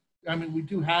 because I mean we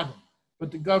do have them, but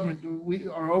the government,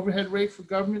 our overhead rate for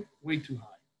government way too high.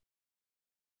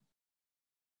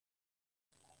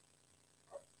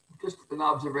 Just an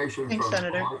observation. Thanks, from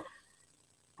Senator. Mark.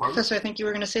 Professor, I think you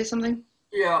were going to say something.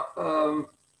 Yeah,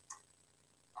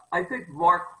 I think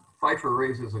Mark Pfeiffer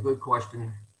raises a good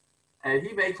question, and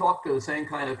he may talk to the same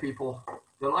kind of people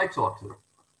that I talk to.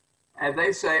 And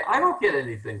they say, I don't get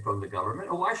anything from the government,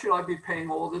 and why should I be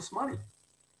paying all this money?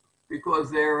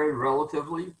 Because they're in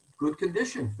relatively good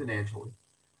condition financially.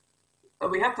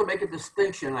 And we have to make a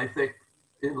distinction, I think,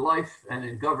 in life and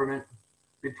in government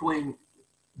between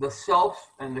the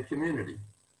self and the community.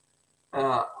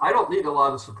 I don't need a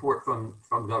lot of support from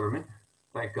government,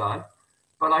 thank God,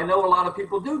 but I know a lot of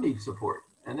people do need support.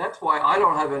 And that's why I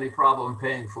don't have any problem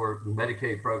paying for the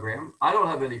Medicaid program. I don't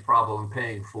have any problem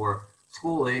paying for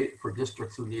school aid for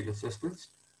districts who need assistance.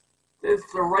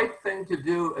 It's the right thing to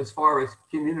do as far as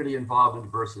community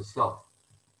involvement versus self.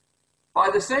 By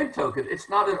the same token, it's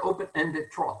not an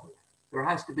open-ended trough. There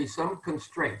has to be some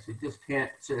constraints. You just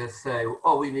can't just say,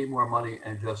 oh, we need more money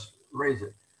and just raise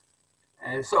it.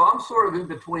 And so I'm sort of in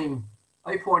between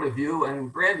my point of view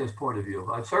and Brandon's point of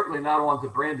view. I'm certainly not on to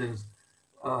Brandon's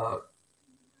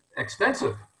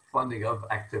extensive funding of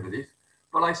activities,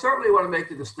 but I certainly want to make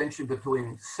the distinction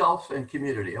between self and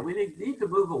community. And we need to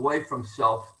move away from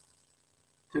self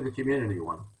to the community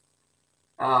one.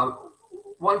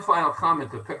 One final comment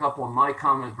to pick up on my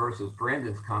comment versus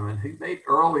Brandon's comment. He made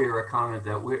earlier a comment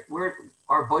that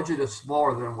our budget is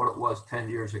smaller than what it was 10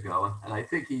 years ago. And I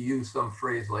think he used some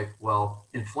phrase like, well,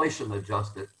 inflation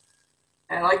adjusted.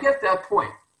 And I get that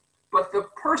point. But the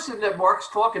person that Mark's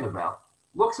talking about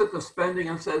looks at the spending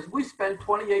and says, we spent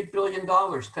 $28 billion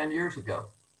 10 years ago.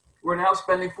 We're now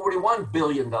spending $41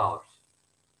 billion.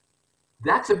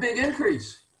 That's a big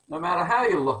increase, no matter how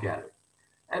you look at it.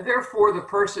 And therefore, the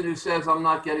person who says, I'm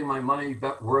not getting my money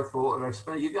worth what I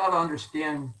spend, you got to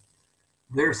understand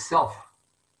their self.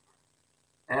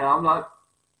 And I'm not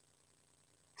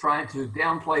trying to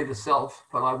downplay the self,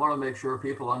 but I want to make sure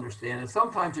people understand. And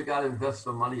sometimes you got to invest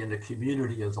some money in the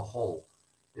community as a whole.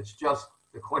 It's just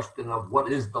the question of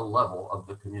what is the level of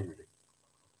the community.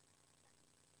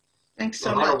 Thanks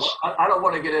so much. I don't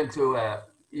want to get into a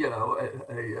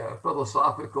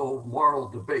philosophical moral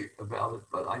debate about it,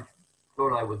 but I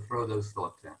thought I would throw those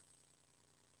thoughts in.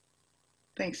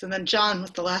 Thanks. And then John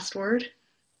with the last word.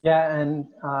 Yeah, and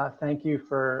thank you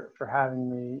for having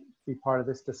me be part of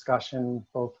this discussion,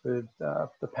 both with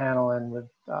the panel and with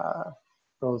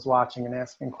those watching and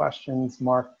asking questions.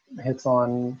 Mark hits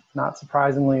on, not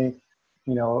surprisingly,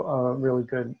 a really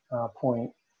good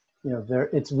point.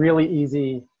 It's really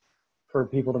easy for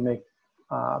people to make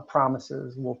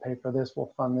promises. We'll pay for this,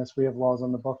 we'll fund this. We have laws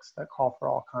on the books that call for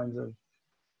all kinds of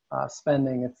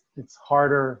spending. It's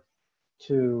harder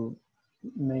to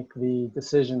make the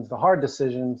hard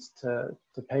decisions to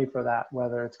pay for that,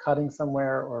 whether it's cutting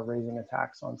somewhere or raising a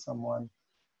tax on someone.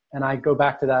 And I go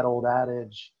back to that old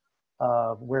adage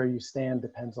of where you stand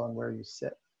depends on where you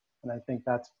sit. And I think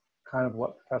that's kind of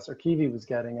what Professor Keevey was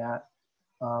getting at.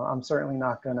 I'm certainly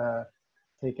not going to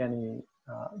take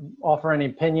offer any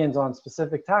opinions on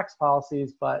specific tax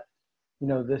policies, but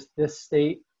this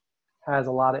state has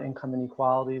a lot of income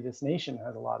inequality. This nation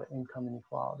has a lot of income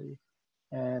inequality.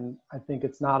 And I think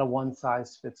it's not a one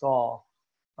size fits all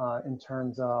in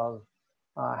terms of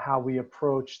how we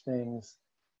approach things,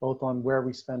 both on where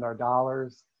we spend our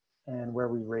dollars and where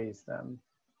we raise them.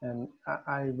 And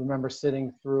I remember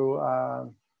sitting through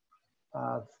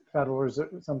Federal Reserve,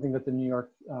 something that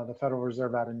the Federal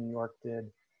Reserve out of New York did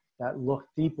that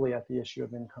looked deeply at the issue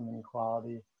of income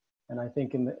inequality. And I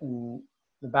think in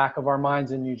the back of our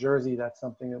minds in New Jersey, that's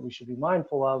something that we should be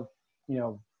mindful of. You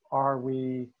know, are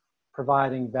we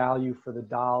providing value for the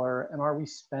dollar, and are we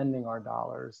spending our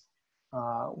dollars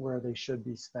where they should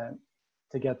be spent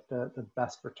to get the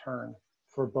best return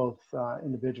for both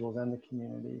individuals and the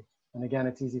community? And again,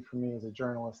 it's easy for me as a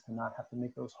journalist to not have to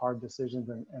make those hard decisions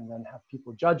and then have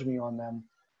people judge me on them.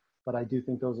 But I do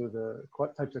think those are the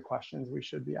types of questions we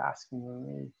should be asking when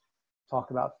we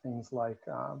talk about things like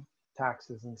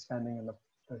taxes and spending and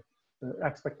the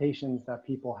expectations that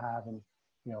people have, and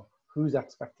you know, whose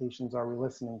expectations are we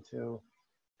listening to,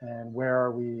 and where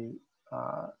are we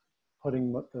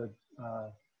putting the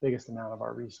biggest amount of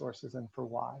our resources and for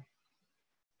why.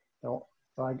 So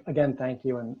again, thank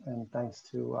you, and thanks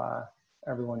to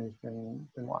everyone who's been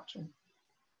watching.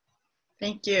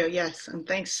 Thank you. Yes, and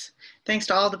thanks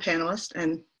to all the panelists,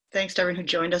 and thanks to everyone who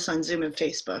joined us on Zoom and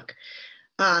Facebook.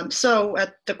 So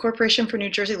at the Corporation for New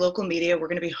Jersey Local Media, we're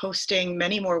going to be hosting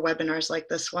many more webinars like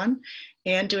this one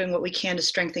and doing what we can to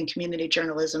strengthen community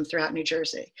journalism throughout New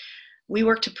Jersey. We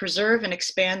work to preserve and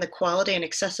expand the quality and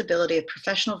accessibility of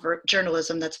professional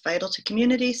journalism that's vital to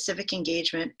community, civic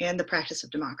engagement, and the practice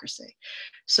of democracy.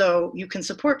 So you can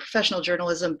support professional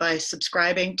journalism by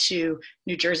subscribing to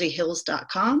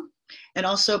NewJerseyHills.com, and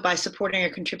also by supporting or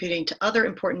contributing to other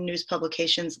important news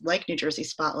publications like New Jersey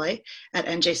Spotlight at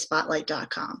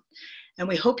njspotlight.com. And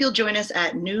we hope you'll join us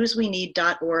at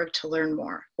newsweneed.org to learn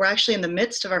more. We're actually in the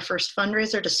midst of our first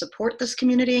fundraiser to support this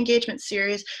community engagement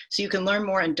series, so you can learn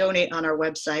more and donate on our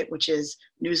website, which is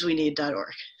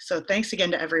newsweneed.org. So thanks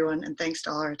again to everyone, and thanks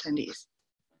to all our attendees.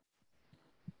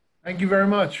 Thank you very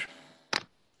much.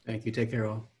 Thank you. Take care,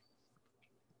 all.